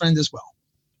baby's friend as well.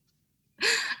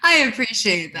 I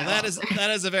appreciate that. Well, that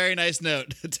is a very nice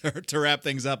note to wrap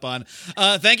things up on.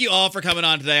 Thank you all for coming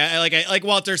on today. Like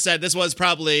Walter said, this was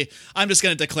probably, I'm just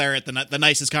going to declare it the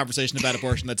nicest conversation about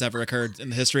abortion that's ever occurred in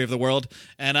the history of the world,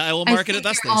 and I will mark it at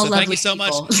thusly. So thank you so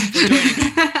much for joining me.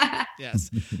 Yes,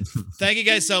 thank you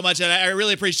guys so much, and I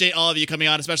really appreciate all of you coming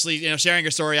on, especially sharing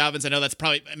your story, Avins. I know that's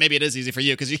maybe it is easy for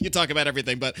you because you talk about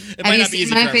everything, but it might not be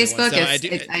easy for everyone. Facebook, so I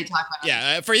talk about it.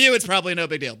 Yeah, for you it's probably no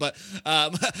big deal, but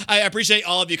I appreciate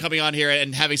all of you coming on here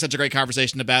and having such a great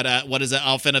conversation about what is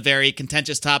often a very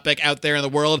contentious topic out there in the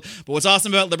world. But what's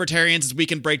awesome about libertarians is we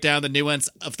can break down the nuance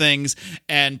of things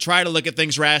and try to look at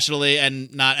things rationally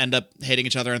and not end up hating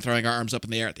each other and throwing our arms up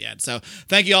in the air at the end. So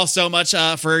thank you all so much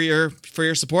for your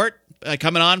support.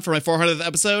 Coming on for my 400th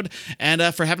episode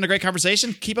and for having a great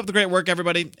conversation. Keep up the great work,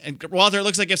 everybody. And Walter, it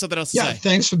looks like you have something else to say. Yeah,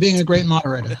 thanks for being a great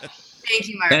moderator. Thank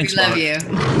you, Mark. Thanks, we love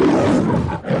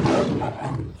Mark.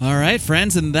 you. All right,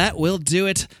 friends, and that will do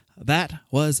it. That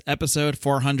was episode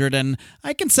 400, and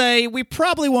I can say we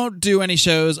probably won't do any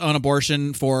shows on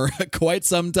abortion for quite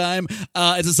some time.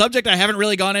 It's a subject I haven't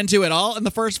really gone into at all in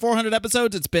the first 400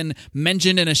 episodes. It's been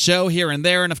mentioned in a show here and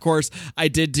there, and of course, I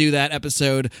did do that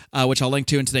episode, which I'll link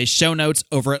to in today's show notes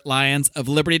over at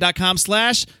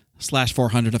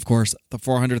lionsofliberty.com//400, of course, the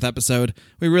 400th episode.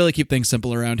 We really keep things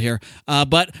simple around here.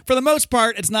 But for the most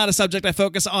part, it's not a subject I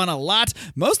focus on a lot,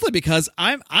 mostly because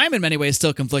I'm in many ways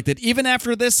still conflicted. Even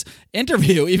after this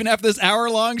interview, even after this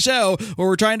hour-long show where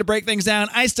we're trying to break things down,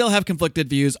 I still have conflicted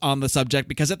views on the subject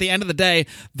because at the end of the day,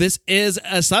 this is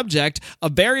a subject, a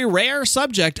very rare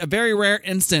subject, a very rare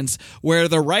instance where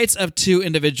the rights of two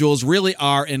individuals really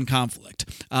are in conflict.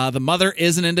 The mother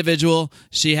is an individual.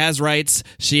 She has rights.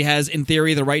 She has, in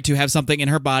theory, the right to have something in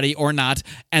her body or not,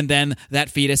 and then that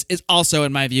fetus is also,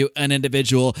 in my view, an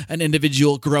individual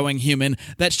growing human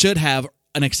that should have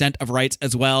an extent of rights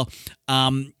as well.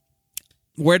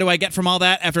 Where do I get from all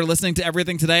that after listening to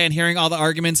everything today and hearing all the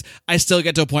arguments? I still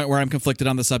get to a point where I'm conflicted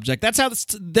on the subject. That's how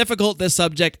difficult this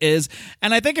subject is,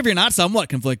 and I think if you're not somewhat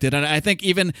conflicted, and I think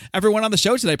even everyone on the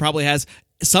show today probably has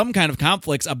some kind of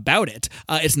conflicts about it.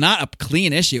 It's not a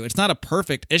clean issue. It's not a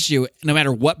perfect issue, no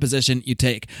matter what position you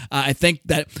take. I think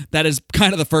that is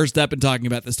kind of the first step in talking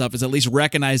about this stuff, is at least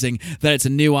recognizing that it's a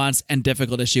nuanced and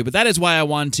difficult issue. But that is why I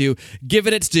want to give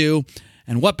it its due.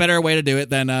 And what better way to do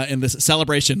it than in this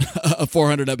celebration of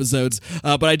 400 episodes.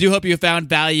 But I do hope you found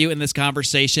value in this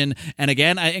conversation. And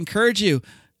again, I encourage you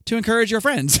to encourage your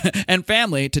friends and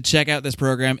family to check out this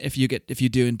program if you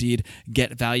do indeed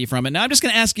get value from it. Now, I'm just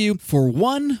going to ask you for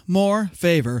one more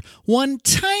favor, one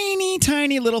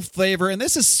tiny little favor, and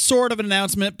this is sort of an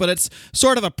announcement, but it's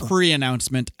sort of a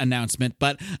pre-announcement announcement.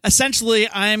 But essentially,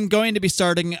 I'm going to be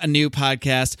starting a new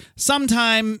podcast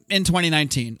sometime in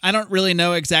 2019. I don't really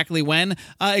know exactly when.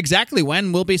 Exactly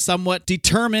when will be somewhat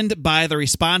determined by the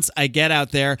response I get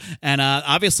out there, and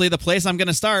obviously, the place I'm going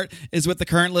to start is with the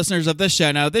current listeners of this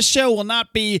show. Now, this show will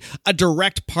not be a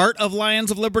direct part of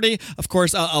Lions of Liberty. Of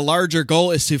course, a larger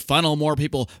goal is to funnel more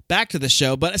people back to the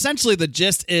show, but essentially the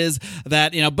gist is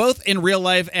that, both in real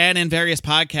life and in various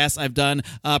podcasts I've done,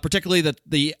 particularly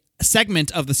the segment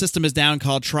of The System is Down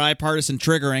called Tripartisan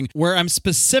Triggering, where I'm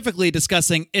specifically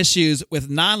discussing issues with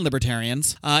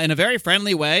non-libertarians in a very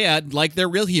friendly way, like they're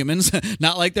real humans,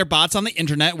 not like they're bots on the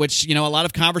internet, which, a lot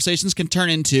of conversations can turn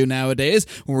into nowadays,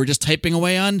 when we're just typing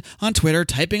away on Twitter,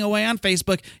 typing away on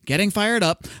Facebook, getting fired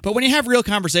up. But when you have real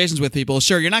conversations with people,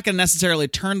 sure, you're not going to necessarily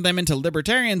turn them into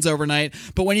libertarians overnight,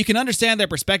 but when you can understand their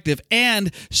perspective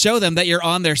and show them that you're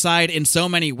on their side in so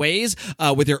many ways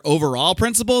with your overall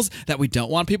principles that we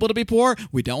don't want people to to be poor.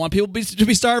 We don't want people to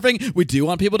be starving. We do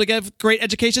want people to get great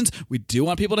educations. We do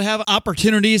want people to have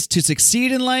opportunities to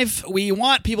succeed in life. We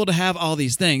want people to have all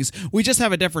these things. We just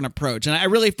have a different approach. And I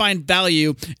really find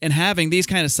value in having these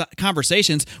kind of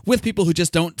conversations with people who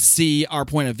just don't see our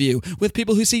point of view, with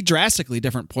people who see drastically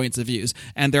different points of views.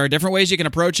 And there are different ways you can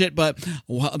approach it, but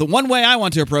the one way I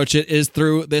want to approach it is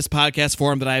through this podcast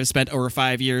forum that I've spent over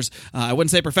 5 years. I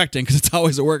wouldn't say perfecting because it's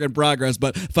always a work in progress,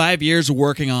 but 5 years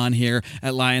working on here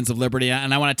at Lions of Liberty.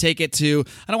 And I want to take it to,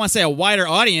 I don't want to say a wider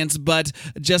audience, but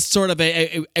just sort of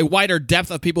a wider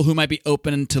depth of people who might be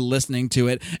open to listening to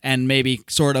it and maybe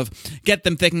sort of get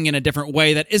them thinking in a different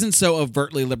way that isn't so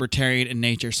overtly libertarian in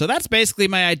nature. So that's basically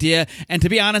my idea. And to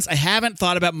be honest, I haven't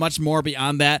thought about much more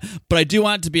beyond that, but I do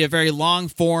want it to be a very long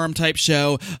form type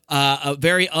show, a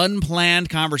very unplanned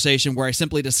conversation where I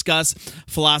simply discuss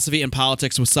philosophy and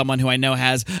politics with someone who I know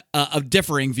has a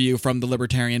differing view from the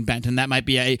libertarian bent. And that might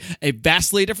be a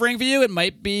vastly differing view. It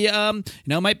might be,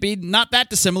 might be not that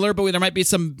dissimilar, but there might be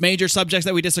some major subjects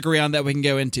that we disagree on that we can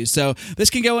go into. So this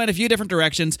can go in a few different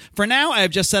directions. For now,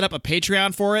 I've just set up a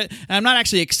Patreon for it, and I'm not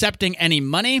actually accepting any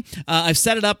money. I've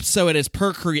set it up so it is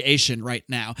per creation right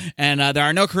now. And there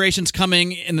are no creations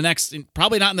coming in the next,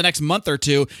 probably not in the next month or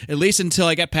two, at least until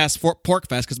I get past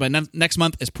Porkfest, because my next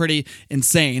month is pretty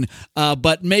insane.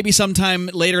 But maybe sometime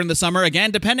later in the summer,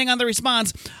 again, depending on the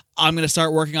response, I'm going to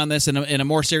start working on this in a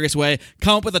more serious way.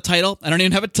 Come up with a title. I don't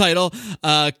even have a title.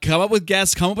 Come up with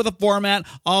guests. Come up with a format.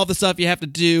 All the stuff you have to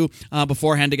do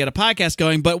beforehand to get a podcast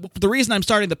going. But the reason I'm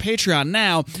starting the Patreon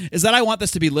now is that I want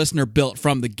this to be listener built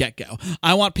from the get-go.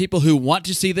 I want people who want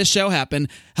to see this show happen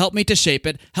help me to shape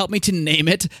it, help me to name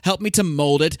it, help me to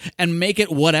mold it, and make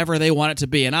it whatever they want it to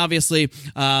be. And obviously,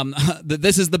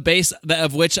 this is the base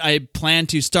of which I plan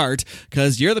to start,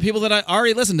 because you're the people that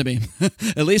already listen to me.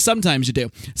 At least sometimes you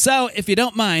do. So if you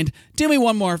don't mind, do me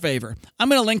one more favor. I'm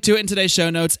going to link to it in today's show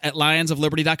notes at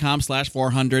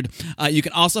lionsofliberty.com/400. You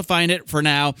can also find it for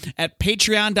now at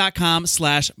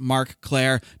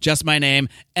patreon.com/MarkClair. Just my name,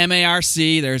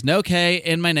 M-A-R-C. There's no K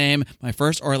in my name, my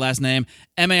first or last name,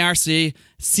 M-A-R-C.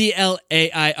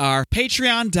 C-L-A-I-R.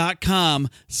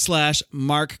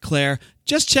 Patreon.com/MarkClair.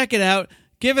 Just check it out.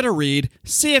 Give it a read.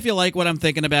 See if you like what I'm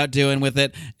thinking about doing with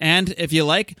it. And if you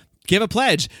like, give a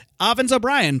pledge. Avens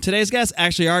O'Brien, today's guest,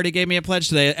 actually already gave me a pledge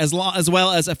today, as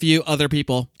well as a few other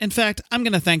people. In fact, I'm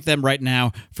going to thank them right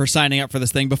now for signing up for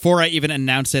this thing before I even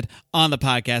announce it on the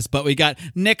podcast. But we got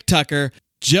Nick Tucker,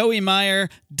 Joey Meyer,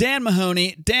 Dan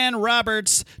Mahoney, Dan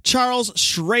Roberts, Charles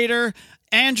Schrader,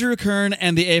 Andrew Kern,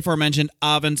 and the aforementioned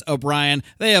Avens O'Brien.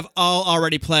 They have all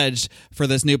already pledged for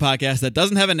this new podcast that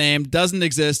doesn't have a name, doesn't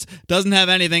exist, doesn't have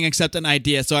anything except an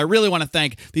idea. So I really want to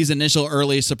thank these initial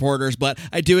early supporters, but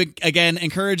I do, again,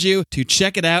 encourage you to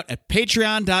check it out at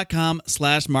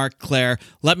patreon.com/MarkClair.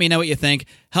 Let me know what you think.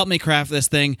 Help me craft this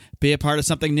thing, be a part of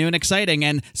something new and exciting.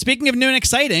 And speaking of new and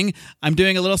exciting, I'm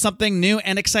doing a little something new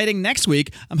and exciting next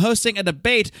week. I'm hosting a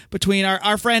debate between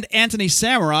our friend Anthony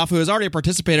Samaroff, who has already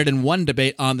participated in one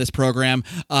debate on this program,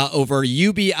 over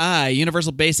UBI,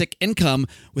 Universal Basic Income,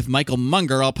 with Michael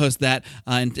Munger. I'll post that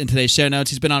in today's show notes.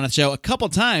 He's been on the show a couple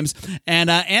times. And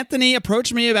Anthony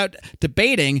approached me about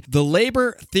debating the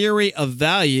labor theory of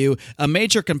value, a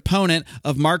major component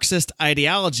of Marxist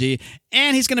ideology.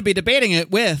 And he's going to be debating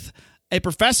it with a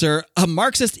professor, a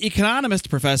Marxist economist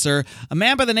professor, a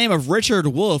man by the name of Richard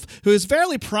Wolff, who is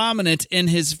fairly prominent in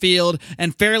his field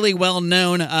and fairly well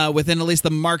known within at least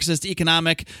the Marxist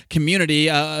economic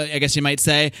community, I guess you might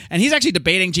say. And he's actually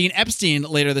debating Gene Epstein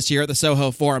later this year at the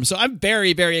Soho Forum. So I'm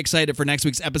very, very excited for next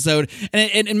week's episode. And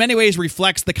it in many ways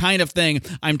reflects the kind of thing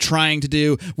I'm trying to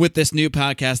do with this new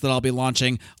podcast that I'll be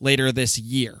launching later this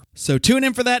year. So tune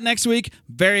in for that next week.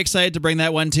 Very excited to bring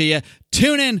that one to you.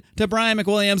 Tune in to Brian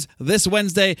McWilliams this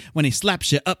Wednesday when he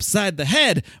slaps you upside the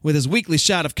head with his weekly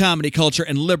shot of comedy, culture,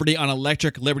 and liberty on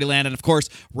Electric Liberty Land. And of course,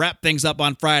 wrap things up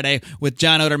on Friday with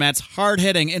John Odermatt's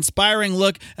hard-hitting, inspiring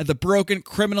look at the broken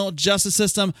criminal justice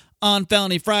system on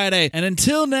Felony Friday. And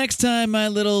until next time, my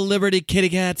little Liberty kitty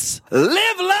cats,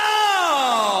 live long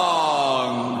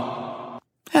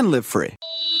and live free.